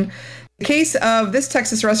 Question. The case of this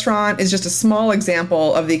Texas restaurant is just a small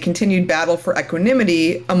example of the continued battle for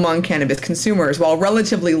equanimity among cannabis consumers. While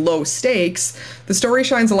relatively low stakes, the story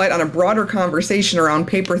shines a light on a broader conversation around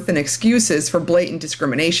paper-thin excuses for blatant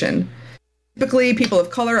discrimination. Typically, people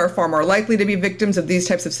of color are far more likely to be victims of these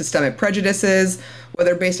types of systemic prejudices,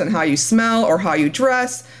 whether based on how you smell or how you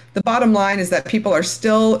dress. The bottom line is that people are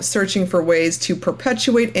still searching for ways to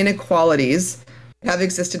perpetuate inequalities that have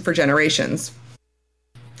existed for generations.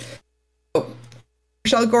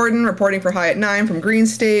 Michelle Gordon reporting for High at 9 from Green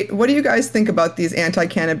State. What do you guys think about these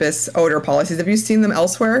anti-cannabis odor policies? Have you seen them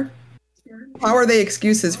elsewhere? How are they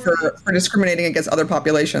excuses for discriminating against other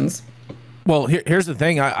populations? Well, here's the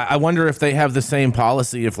thing. I wonder if they have the same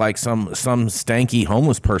policy if like some stanky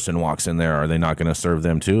homeless person walks in there. Are they not going to serve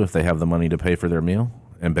them too if they have the money to pay for their meal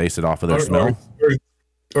and base it off of their smell?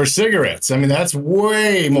 Or cigarettes. I mean, that's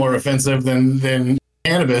way more offensive than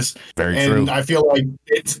cannabis. Very and true. I feel like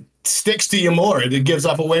it sticks to you more. It gives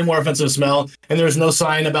off a way more offensive smell, and there's no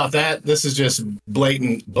sign about that. This is just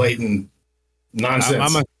blatant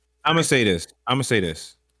nonsense. I'm gonna say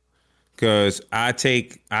this. Because I'll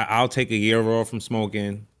take a year off from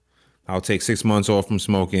smoking. I'll take 6 months off from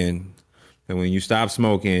smoking. And when you stop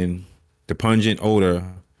smoking, the pungent odor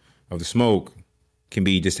of the smoke can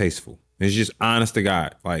be distasteful. It's just honest to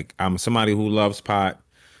God. Like, I'm somebody who loves pot.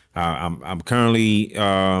 I'm currently,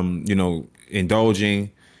 indulging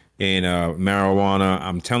in marijuana.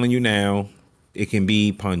 I'm telling you now, it can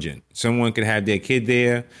be pungent. Someone could have their kid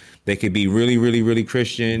there. They could be really, really, really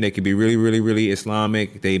Christian. They could be really, really, really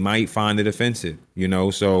Islamic. They might find it offensive,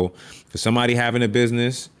 So for somebody having a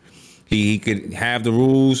business, he could have the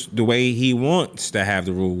rules the way he wants to have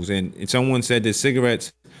the rules. And someone said that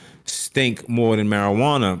cigarettes stink more than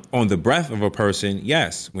marijuana on the breath of a person.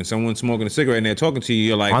 Yes, when someone's smoking a cigarette and they're talking to you,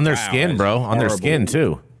 you're like, on their wow, skin, bro. On their skin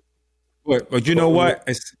too. But you know what?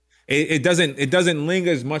 It doesn't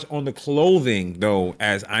linger as much on the clothing though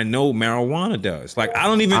as I know marijuana does. Like I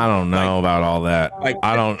don't know about all that. Like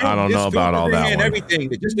I don't know about all that one. Everything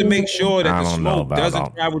just to make sure that the smoke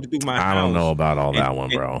doesn't travel through my house. I don't know about all that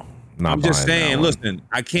one, bro. I'm just saying. Listen,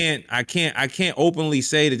 I can't openly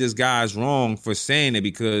say that this guy's wrong for saying it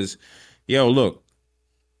because, look,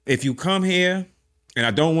 if you come here and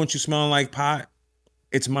I don't want you smelling like pot,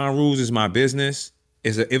 it's my rules, it's my business.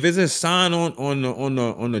 If it's a sign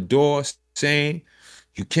on the door saying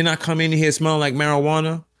you cannot come in here smelling like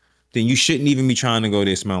marijuana, then you shouldn't even be trying to go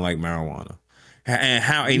there smelling like marijuana.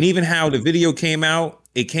 And even how the video came out,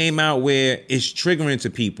 it came out where it's triggering to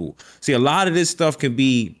people. See, a lot of this stuff can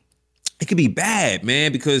be bad,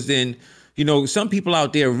 man, because then, some people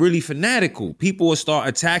out there are really fanatical. People will start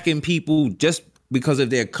attacking people just because of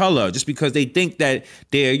their color, just because they think that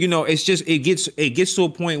they're, it's just, it gets to a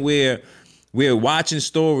point where we're watching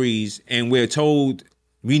stories and we're told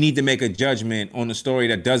we need to make a judgment on a story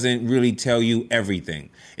that doesn't really tell you everything.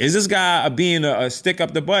 Is this guy being a stick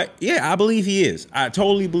up the butt? Yeah, I believe he is. I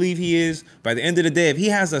totally believe he is. By the end of the day, if he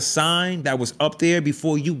has a sign that was up there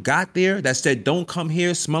before you got there that said, don't come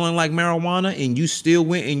here smelling like marijuana, and you still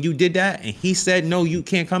went and you did that, and he said, no, you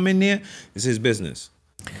can't come in there, it's his business.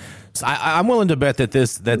 So I'm willing to bet that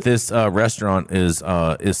this restaurant is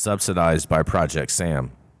subsidized by Project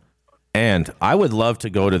Sam. And I would love to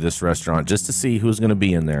go to this restaurant just to see who's going to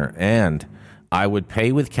be in there. And I would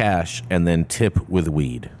pay with cash and then tip with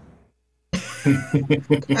weed. Well,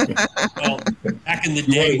 back in the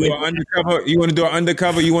day, you want to do an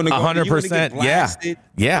undercover. You want to go 100%.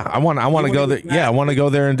 Yeah. I want to go there. Yeah, I want to go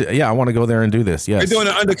there and do this. Yes, we're doing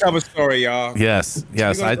an undercover story, y'all. Yes.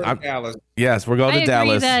 Yes, we're going to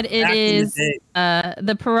Dallas. I agree that it is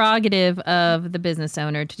the prerogative of the business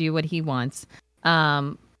owner to do what he wants.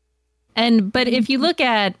 But if you look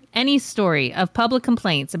at any story of public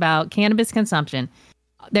complaints about cannabis consumption,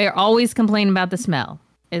 they're always complaining about the smell.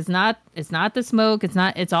 It's not the smoke.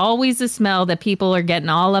 It's always the smell that people are getting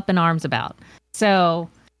all up in arms about. So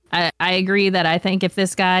I agree that I think if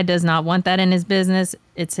this guy does not want that in his business,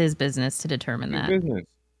 it's his business to determine that.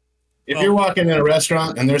 If you're walking in a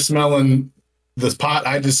restaurant and they're smelling this pot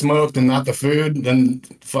I just smoked and not the food, then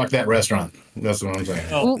fuck that restaurant. That's what I'm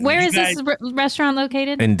saying. Where is this restaurant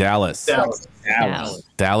located? In Dallas.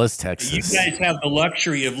 Dallas, Texas. You guys have the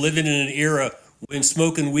luxury of living in an era when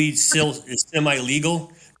smoking weed still is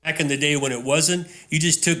semi-legal. Back in the day when it wasn't, you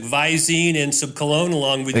just took Visine and some cologne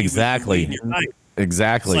along with Exactly. you.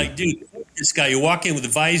 Exactly. It's like, dude, this guy, you walk in with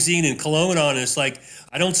Visine and cologne on, and it's like,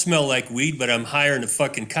 I don't smell like weed, but I'm higher than a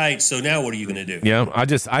fucking kite. So now what are you going to do? Yeah, I'm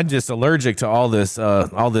just allergic to all this,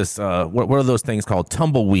 what are those things called?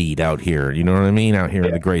 Tumbleweed out here. You know what I mean? Out here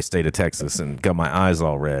in the great state of Texas, and got my eyes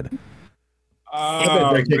all red.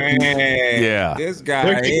 Oh, man. Yeah. This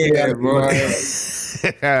guy here, boy.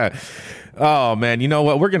 Oh, man. You know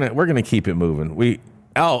what? We're gonna keep it moving. We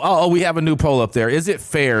have a new poll up there. Is it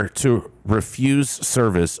fair to refuse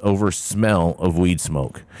service over smell of weed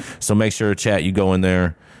smoke? So make sure, chat, you go in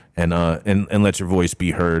there and let your voice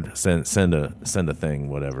be heard. Send a thing,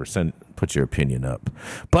 whatever. Put your opinion up.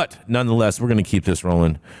 But nonetheless, we're gonna keep this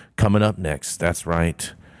rolling. Coming up next, that's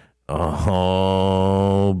right.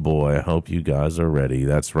 Oh boy, I hope you guys are ready.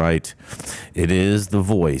 That's right. It is the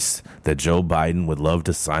voice that Joe Biden would love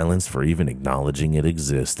to silence for even acknowledging it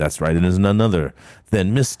exists. That's right. It is none other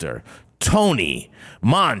than Mr. Tony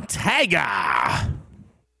Montaga.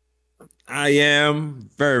 I am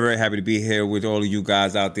very, very happy to be here with all of you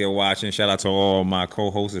guys out there watching. Shout out to all my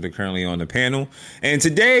co-hosts that are currently on the panel. And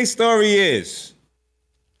today's story is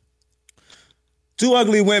two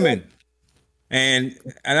ugly women. And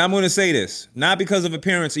I'm going to say this, not because of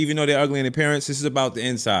appearance, even though they're ugly in appearance. This is about the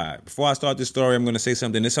inside. Before I start this story, I'm going to say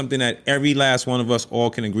something. It's something that every last one of us all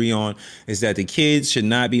can agree on, is that the kids should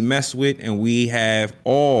not be messed with, and we have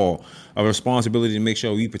all a responsibility to make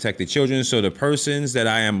sure we protect the children. So the persons that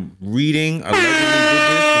I am reading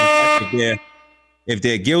allegedly did this, if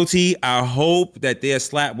they're guilty, I hope that they're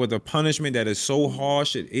slapped with a punishment that is so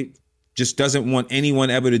harsh it just doesn't want anyone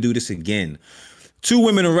ever to do this again. 2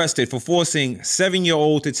 women arrested for forcing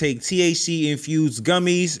 7-year-old to take THC-infused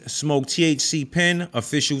gummies, smoke THC pen,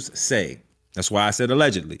 officials say. That's why I said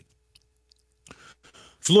allegedly.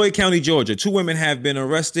 Floyd County, Georgia. 2 women have been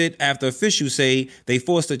arrested after officials say they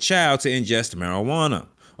forced a child to ingest marijuana.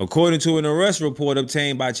 According to an arrest report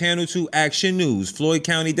obtained by Channel 2 Action News, Floyd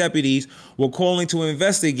County deputies were calling to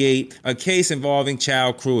investigate a case involving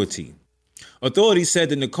child cruelty. Authorities said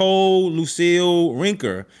that Nicole Lucille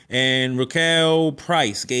Rinker and Raquel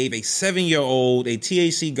Price gave a 7-year-old a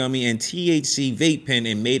THC gummy and THC vape pen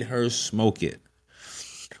and made her smoke it.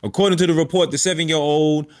 According to the report, the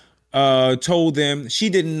 7-year-old told them she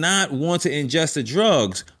did not want to ingest the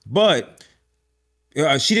drugs, but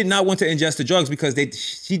she did not want to ingest the drugs because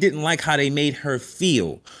she didn't like how they made her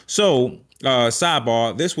feel. So,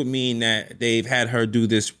 sidebar, this would mean that they've had her do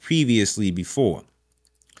this previously before.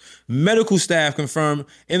 Medical staff confirmed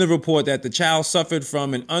in the report that the child suffered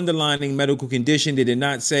from an underlying medical condition. They did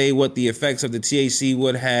not say what the effects of the THC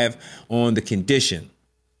would have on the condition.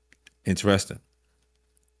 Interesting.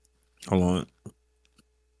 Hold on.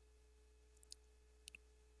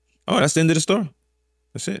 Oh, that's the end of the story.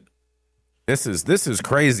 That's it. This is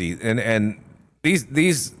crazy, and these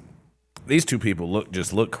 2 people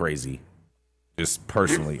look crazy, just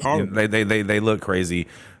personally. You know, they look crazy.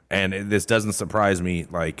 And this doesn't surprise me.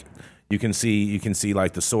 Like you can see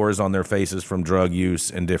like the sores on their faces from drug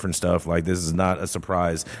use and different stuff. Like this is not a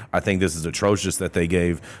surprise. I think this is atrocious that they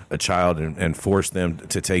gave a child and forced them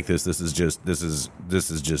to take this. This is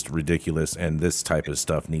just ridiculous. And this type of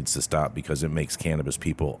stuff needs to stop because it makes cannabis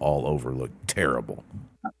people all over look terrible.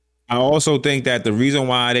 I also think that the reason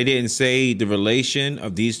why they didn't say the relation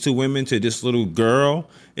of these 2 women to this little girl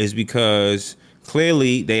is because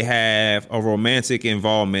clearly they have a romantic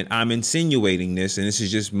involvement. I'm insinuating this, and this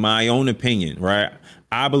is just my own opinion, right?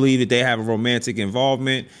 I believe that they have a romantic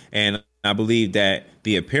involvement, and I believe that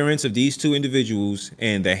the appearance of these 2 individuals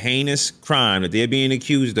and the heinous crime that they're being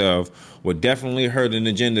accused of would definitely hurt an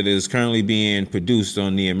agenda that is currently being produced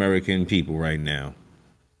on the American people right now.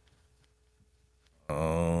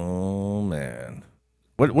 Oh, man.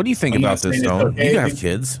 What do you think about this, Stone? You have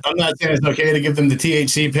kids. I'm not saying it's okay to give them the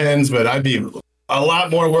THC pens, but I'd be a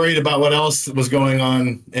lot more worried about what else was going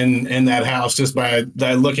on in that house just by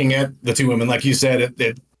looking at the 2 women. Like you said,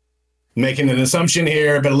 it making an assumption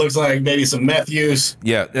here, but it looks like maybe some meth use.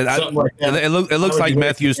 Yeah, like it looks like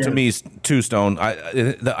meth use to me too, Stone.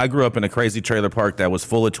 I grew up in a crazy trailer park that was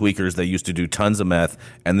full of tweakers that used to do tons of meth,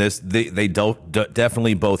 and they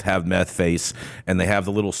definitely both have meth face, and they have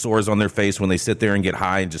the little sores on their face when they sit there and get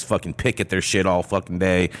high and just fucking pick at their shit all fucking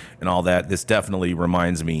day and all that. This definitely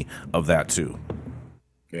reminds me of that too.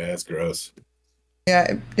 Yeah, that's gross. Yeah,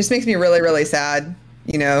 it just makes me really, really sad,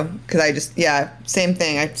 you know, because same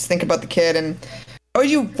thing. I just think about the kid and why would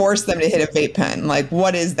you force them to hit a vape pen? Like,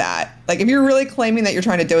 what is that? Like, if you're really claiming that you're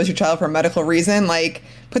trying to dose your child for a medical reason, like,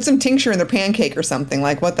 put some tincture in their pancake or something.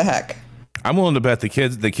 Like, what the heck? I'm willing to bet the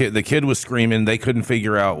kid was screaming. They couldn't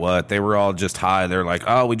figure out what. They were all just high. They're like,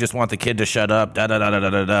 oh, we just want the kid to shut up. Da da da da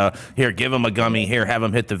da da. Here, give him a gummy. Here, have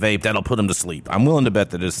him hit the vape. That'll put him to sleep. I'm willing to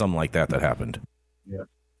bet that there's something like that happened. Yeah.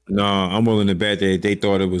 No, I'm willing to bet that they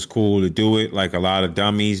thought it was cool to do it like a lot of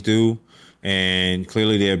dummies do. And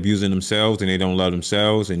clearly they're abusing themselves and they don't love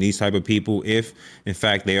themselves. And these type of people, if in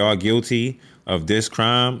fact they are guilty of this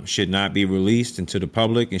crime, should not be released into the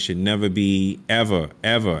public and should never be ever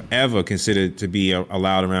considered to be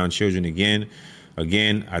allowed around children again.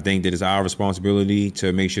 Again, I think that it's our responsibility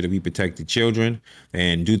to make sure that we protect the children.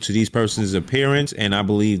 And due to these persons' appearance and I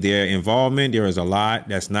believe their involvement, there is a lot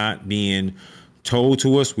that's not being told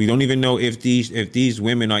to us. We don't even know if these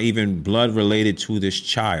women are even blood related to this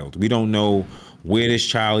child. We don't know where this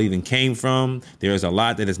child even came from. There is a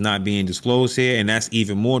lot that is not being disclosed here, and that's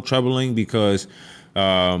even more troubling because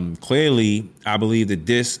Clearly, I believe that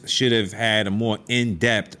this should have had a more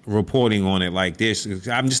in-depth reporting on it like this.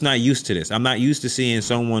 I'm just not used to this. I'm not used to seeing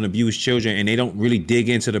someone abuse children and they don't really dig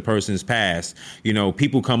into the person's past. You know,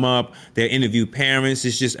 people come up, they interview parents.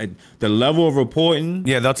 It's just the level of reporting.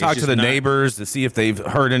 Yeah, they'll talk to the neighbors to see if they've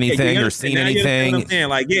heard anything or seen anything. I'm saying?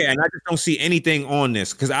 Like, yeah, and I just don't see anything on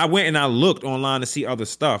this because I went and I looked online to see other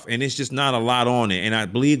stuff, and it's just not a lot on it. And I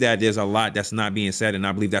believe that there's a lot that's not being said, and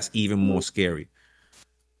I believe that's even more scary.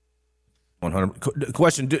 100.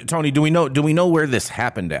 Question, Tony, do we know where this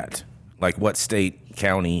happened at? Like what state,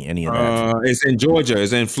 county, any of that? It's in Georgia.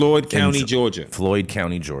 It's in Floyd County, Georgia. Floyd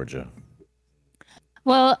County, Georgia.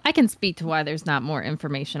 Well, I can speak to why there's not more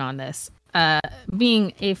information on this.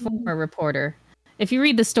 Being a former reporter, if you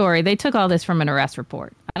read the story, they took all this from an arrest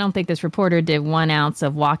report. I don't think this reporter did 1 ounce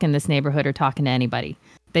of walking this neighborhood or talking to anybody.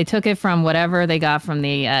 They took it from whatever they got from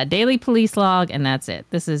the daily police log, and that's it.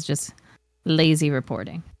 This is just lazy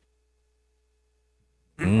reporting.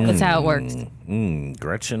 That's how it works.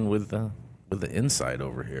 Gretchen with the insight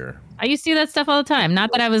over here. I used to do that stuff all the time.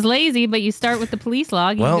 Not that I was lazy, but you start with the police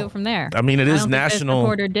log, you go from there. I mean, it is National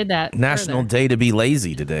reporter did that National Day to be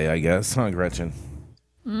lazy today, I guess, huh, Gretchen?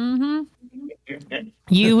 Mm-hmm.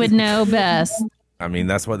 You would know best. I mean,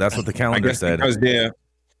 that's what the calendar said. Because they're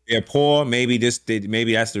poor. Maybe that's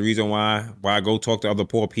the reason why I go talk to other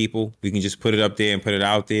poor people. We can just put it up there and put it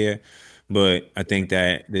out there. But I think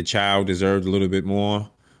that the child deserved a little bit more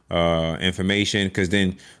information, because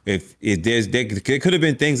then there could have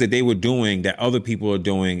been things that they were doing that other people are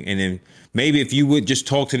doing, and then maybe if you would just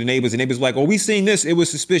talk to the neighbors, and neighbors like, oh, we seen this, it was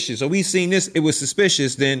suspicious. Or we seen this, it was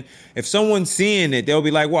suspicious. Then if someone's seeing it, they'll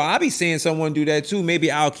be like, well, I'll be seeing someone do that too. Maybe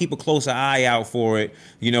I'll keep a closer eye out for it,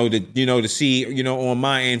 to see, on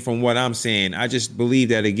my end from what I'm seeing. I just believe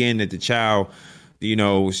that, again, that the child,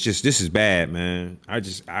 it's just, this is bad, man.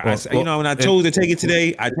 When I chose to take it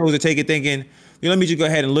today, I chose to take it thinking, let me just go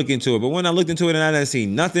ahead and look into it. But when I looked into it and I didn't see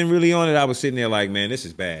nothing really on it, I was sitting there like, man, this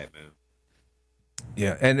is bad, man.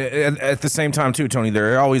 Yeah, and at the same time, too, Tony,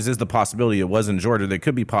 there always is the possibility it was in Georgia. It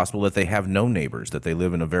could be possible that they have no neighbors, that they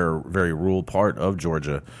live in a very, very rural part of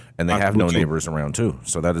Georgia, and they have no neighbors around, too.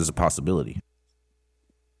 So that is a possibility.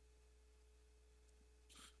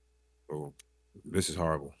 Oh, this is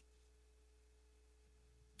horrible.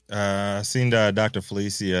 I seen Dr.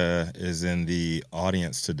 Felicia is in the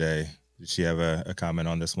audience today. Did she have a comment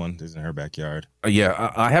on this one? This is in her backyard.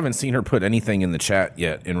 Yeah, I haven't seen her put anything in the chat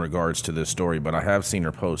yet in regards to this story, but I have seen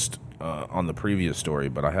her post on the previous story,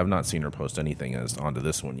 but I have not seen her post anything onto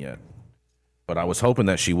this one yet. But I was hoping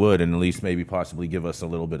that she would, and at least maybe possibly give us a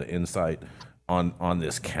little bit of insight on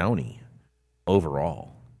this county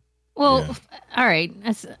overall. Well, All right.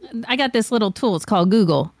 I got this little tool. It's called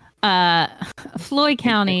Google. Floyd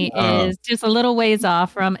County is just a little ways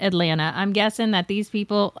off from Atlanta. I'm guessing that these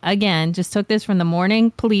people, again, just took this from the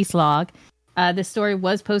morning police log. This story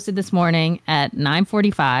was posted this morning at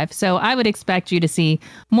 9:45. So I would expect you to see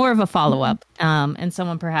more of a follow-up and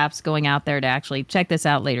someone perhaps going out there to actually check this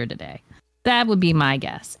out later today. That would be my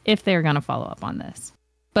guess if they're going to follow up on this.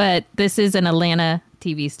 But this is an Atlanta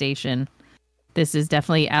TV station. This is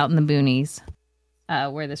definitely out in the boonies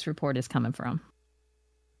where this report is coming from.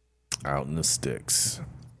 Out in the sticks.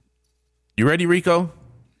 You ready, Rico?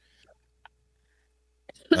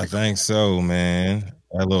 I think so, man.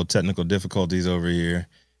 Got a little technical difficulties over here.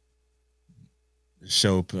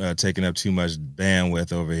 Show taking up too much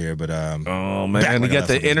bandwidth over here, but oh man, we got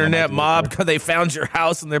the internet mob because they found your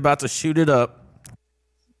house and they're about to shoot it up.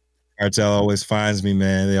 Cartel always finds me,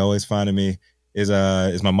 man. They always finding me. Is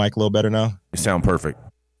my mic a little better now? You sound perfect.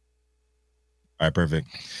 All right, perfect.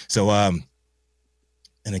 So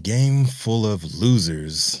in a game full of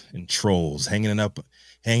losers and trolls hanging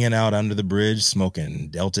out under the bridge, smoking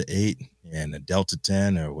Delta 8 and a Delta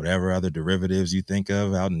 10 or whatever other derivatives you think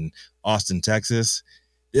of out in Austin, Texas,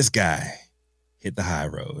 this guy hit the high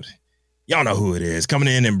road. Y'all know who it is. Coming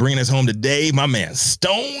in and bringing us home today, my man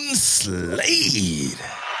Stone Slade.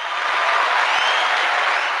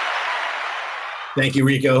 Thank you,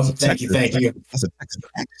 Rico. Thank you. That's a Texas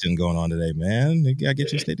action going on today, man. You gotta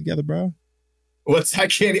get your state together, bro.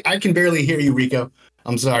 I can barely hear you, Rico.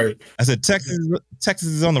 I'm sorry. I said Texas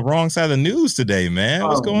is on the wrong side of the news today, man.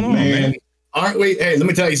 What's going on, man? Aren't we? Hey, let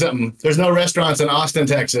me tell you something. There's no restaurants in Austin,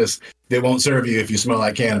 Texas that won't serve you if you smell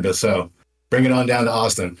like cannabis. So bring it on down to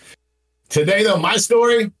Austin. Today, though, my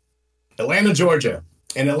story, Atlanta, Georgia.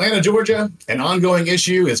 In Atlanta, Georgia, an ongoing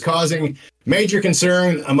issue is causing major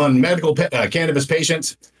concern among medical cannabis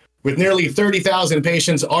patients. With nearly 30,000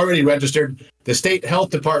 patients already registered, the state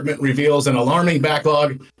health department reveals an alarming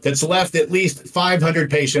backlog that's left at least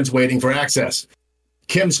 500 patients waiting for access.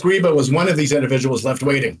 Kim Scriba was one of these individuals left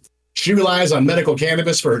waiting. She relies on medical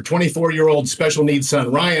cannabis for her 24-year-old special needs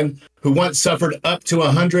son, Ryan, who once suffered up to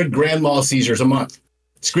 100 grand mal seizures a month.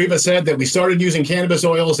 Scriba said that we started using cannabis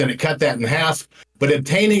oils and it cut that in half, but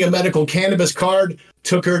obtaining a medical cannabis card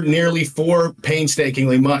took her nearly 4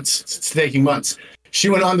 painstaking months. She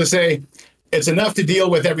went on to say, it's enough to deal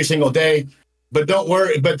with every single day, but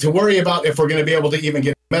to worry about if we're going to be able to even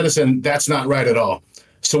get medicine, that's not right at all.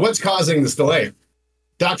 So what's causing this delay?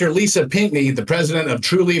 Dr. Lisa Pinkney, the president of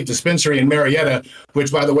True Leaf Dispensary in Marietta,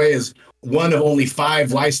 which, by the way, is one of only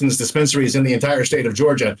 5 licensed dispensaries in the entire state of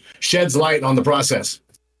Georgia, sheds light on the process.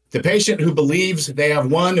 The patient who believes they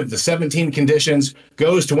have one of the 17 conditions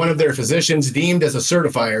goes to one of their physicians deemed as a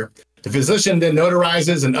certifier. The physician then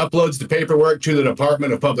notarizes and uploads the paperwork to the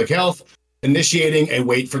Department of Public Health, initiating a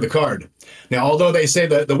wait for the card. Now, although they say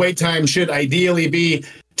that the wait time should ideally be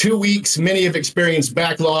 2 weeks, many have experienced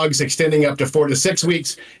backlogs extending up to 4 to 6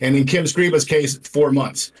 weeks, and in Kim Scriba's case, 4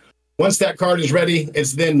 months. Once that card is ready,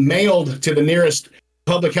 it's then mailed to the nearest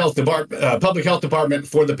public health department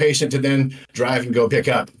for the patient to then drive and go pick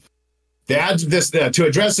up. To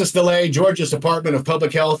address this delay, Georgia's Department of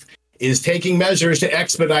Public Health is taking measures to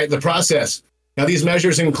expedite the process. Now, these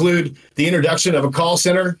measures include the introduction of a call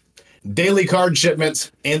center, daily card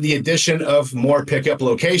shipments, and the addition of more pickup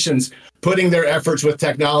locations, putting their efforts with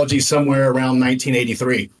technology somewhere around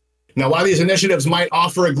 1983. Now, while these initiatives might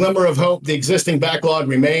offer a glimmer of hope, the existing backlog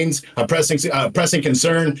remains a pressing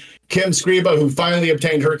concern. Kim Scriba, who finally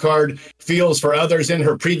obtained her card, feels for others in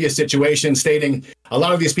her previous situation, stating, a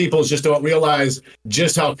lot of these people just don't realize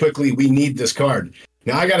just how quickly we need this card.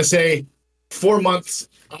 Now, I got to say, 4 months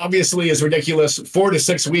obviously is ridiculous. 4 to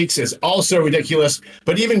 6 weeks is also ridiculous,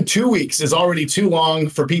 but even 2 weeks is already too long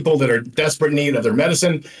for people that are desperate need of their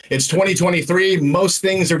medicine. It's 2023. Most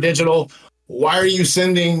things are digital. Why are you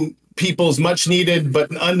sending people's much needed but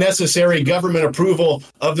unnecessary government approval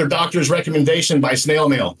of their doctor's recommendation by snail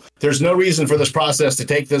mail? There's no reason for this process to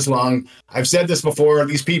take this long. I've said this before.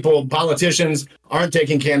 These people, politicians, aren't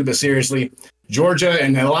taking cannabis seriously. Georgia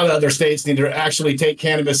and a lot of other states need to actually take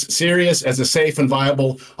cannabis serious as a safe and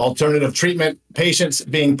viable alternative treatment. Patients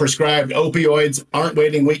being prescribed opioids aren't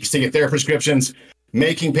waiting weeks to get their prescriptions.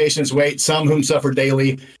 Making patients wait, some whom suffer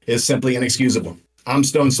daily, is simply inexcusable. I'm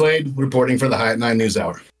Stone Slade, reporting for the High at 9 News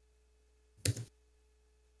Hour.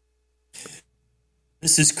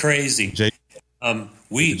 This is crazy.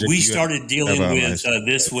 We started dealing with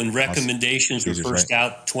this when recommendations were first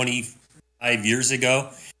out 25 years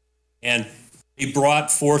ago, and they brought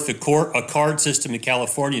forth a card system in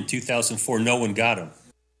California in 2004. No one got them.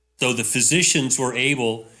 So the physicians were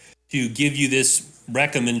able to give you this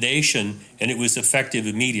recommendation, and it was effective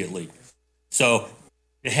immediately. So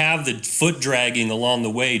to have the foot dragging along the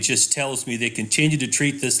way just tells me they continue to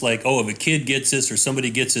treat this like, oh, if a kid gets this or somebody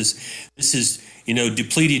gets this is,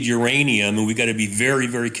 depleted uranium, and we got to be very,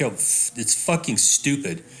 very careful. It's fucking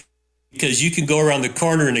stupid. Because you can go around the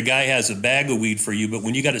corner and a guy has a bag of weed for you, but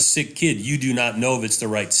when you got a sick kid, you do not know if it's the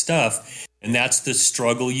right stuff. And that's the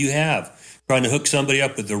struggle you have. Trying to hook somebody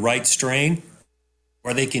up with the right strain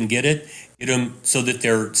where they can get them so that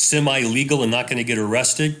they're semi-legal and not going to get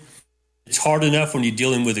arrested. It's hard enough when you're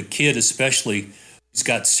dealing with a kid, especially who's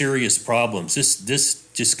got serious problems.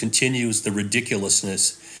 This just continues the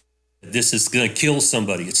ridiculousness. This is going to kill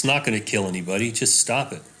somebody. It's not going to kill anybody. Just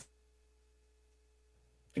stop it.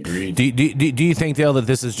 Agreed. Do you think, Dale, that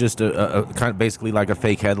this is just a kind of basically like a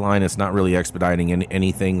fake headline? It's not really expediting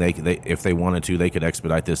anything. They if they wanted to, they could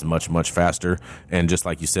expedite this much faster, and just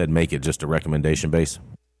like you said, make it just a recommendation base.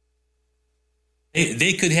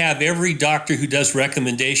 They could have every doctor who does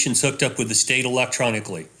recommendations hooked up with the state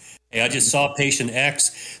electronically. Hey, I just saw patient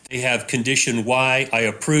X. They have condition Y. I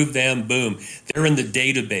approve them. Boom. They're in the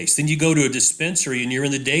database. Then you go to a dispensary and you're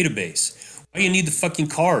in the database. Why do you need the fucking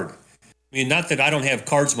card? I mean, not that I don't have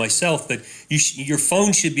cards myself, but your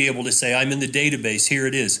phone should be able to say, I'm in the database. Here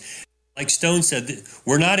it is. Like Stone said,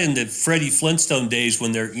 we're not in the Freddie Flintstone days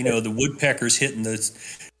when they're, the woodpeckers hitting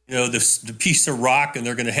the piece of rock and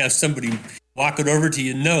they're going to have somebody walk it over to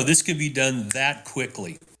you. No, this could be done that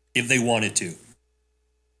quickly if they wanted to.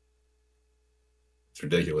 It's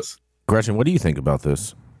ridiculous. Gretchen, what do you think about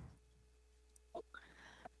this?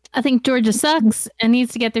 I think Georgia sucks and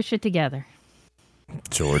needs to get their shit together.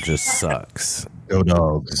 Georgia sucks. Go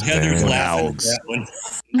Dogs. Heather's laughing at that one.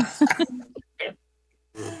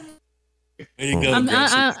 Way to go,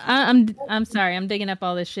 I'm sorry. I'm digging up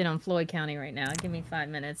all this shit on Floyd County right now. Give me 5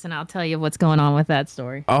 minutes, and I'll tell you what's going on with that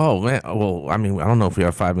story. Oh man. Well, I mean, I don't know if we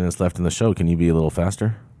have 5 minutes left in the show. Can you be a little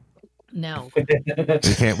faster? No. We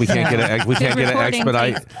can't get an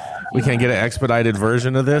expedited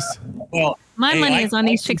version of this. Well, My money is on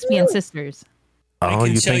these chicks being sisters. Oh,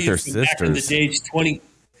 you think they're from back in the sisters? days 20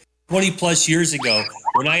 plus years ago,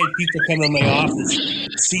 when I had people come in my office,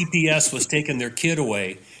 CPS was taking their kid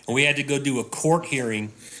away, and we had to go do a court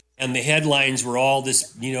hearing, and the headlines were all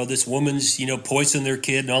this, this woman's, poisoned their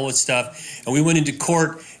kid and all that stuff. And we went into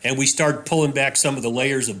court, and we started pulling back some of the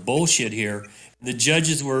layers of bullshit here. And the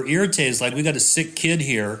judges were irritated. It's like, we got a sick kid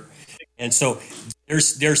here. And so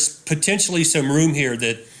there's potentially some room here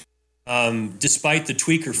that, despite the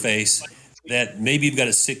tweaker face, that maybe you've got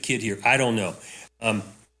a sick kid here. I don't know.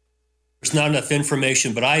 There's not enough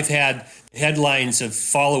information, but I've had headlines of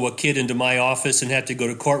follow a kid into my office and had to go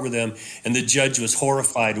to court with them, and the judge was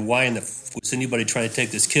horrified. Why in the was anybody trying to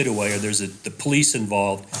take this kid away? Or there's the police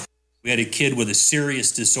involved. We had a kid with a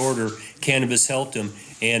serious disorder. Cannabis helped him,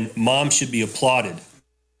 and mom should be applauded.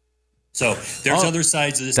 So there's other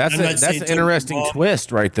sides of this. That's an interesting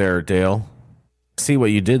twist right there, Dale. See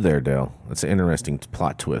what you did there, Dale. That's an interesting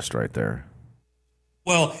plot twist right there.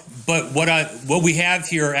 Well, but what we have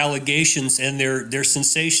here are allegations, and they're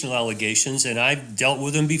sensational allegations, and I've dealt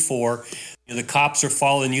with them before. The cops are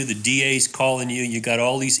following you, the DA's calling you. You got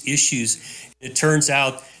all these issues. It turns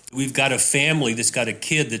out we've got a family that's got a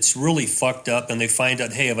kid that's really fucked up, and they find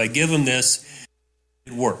out, hey, if I give them this,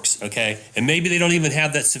 it works, okay? And maybe they don't even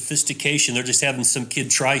have that sophistication. They're just having some kid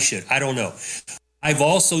try shit. I don't know. I've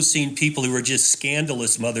also seen people who are just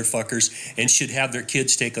scandalous motherfuckers and should have their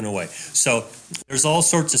kids taken away. So there's all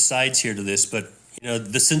sorts of sides here to this, but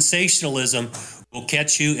the sensationalism will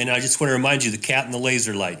catch you. And I just want to remind you, the cat and the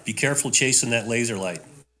laser light. Be careful chasing that laser light,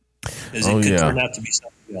 because it could turn out to be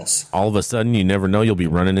something else. All of a sudden, you never know, you'll be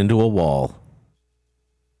running into a wall.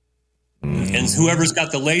 And whoever's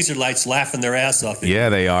got the laser lights laughing their ass off. Yeah,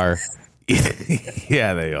 they are.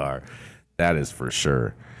 Yeah, they are. That is for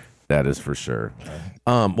sure. That is for sure.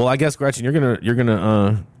 Well, I guess, Gretchen, you're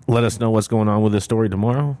gonna let us know what's going on with this story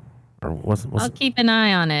tomorrow, or what's I'll keep an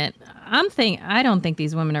eye on it. I don't think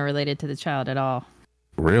these women are related to the child at all.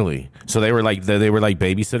 Really? So they were like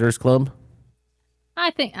babysitters club? I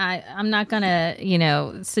think I'm not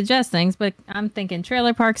gonna suggest things, but I'm thinking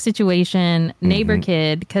trailer park situation, neighbor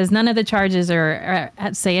kid, because none of the charges are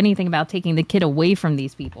say anything about taking the kid away from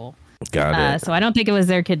these people. Got it. So I don't think it was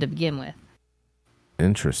their kid to begin with.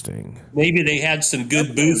 Interesting. Maybe they had some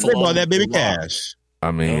good booth. They bought that baby cash. I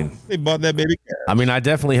mean, they bought that baby cash. I mean, I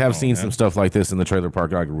definitely have seen some stuff like this in the trailer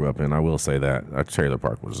park I grew up in. I will say that. That trailer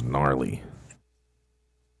park was gnarly.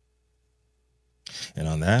 And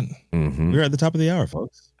on that, we're at the top of the hour,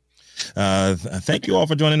 folks. Thank you all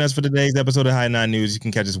for joining us for today's episode of High 9 News. You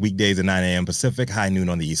can catch us weekdays at 9 a.m. Pacific, high noon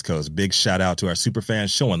on the East Coast. Big shout out to our super fans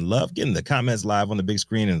showing love, getting the comments live on the big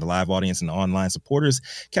screen, and the live audience and the online supporters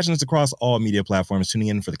catching us across all media platforms, tuning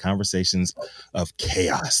in for the conversations of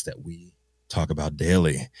chaos that we talk about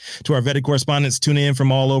daily. To our vetted correspondents tuning in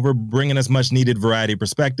from all over, bringing us much needed variety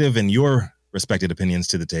perspective and your respected opinions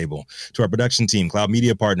to the table. To our production team, Cloud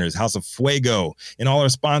Media Partners, House of Fuego, and all our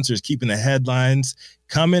sponsors keeping the headlines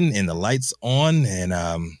coming and the lights on. And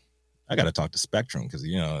I got to talk to Spectrum because, I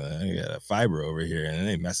got a fiber over here and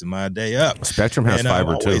they messing my day up. Spectrum has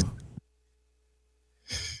fiber too.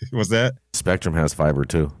 What's that? Spectrum has fiber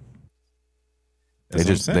too. They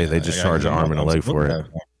just charge an arm and a leg for it.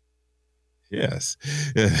 Yes.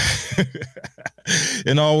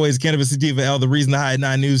 And always, Cannabis Sativa L, the reason the High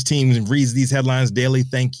 9 News team reads these headlines daily.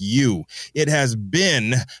 Thank you. It has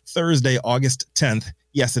been Thursday, August 10th.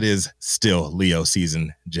 Yes, it is still Leo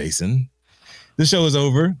season, Jason. The show is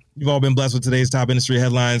over. You've all been blessed with today's top industry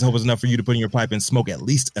headlines. Hope it's enough for you to put in your pipe and smoke at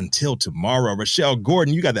least until tomorrow. Rochelle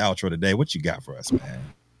Gordon, you got the outro today. What you got for us, man?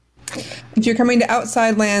 If you're coming to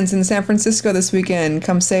Outside Lands in San Francisco this weekend,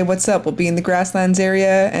 come say what's up. We'll be in the Grasslands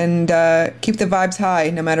area and keep the vibes high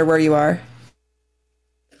no matter where you are.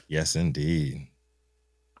 Yes, indeed.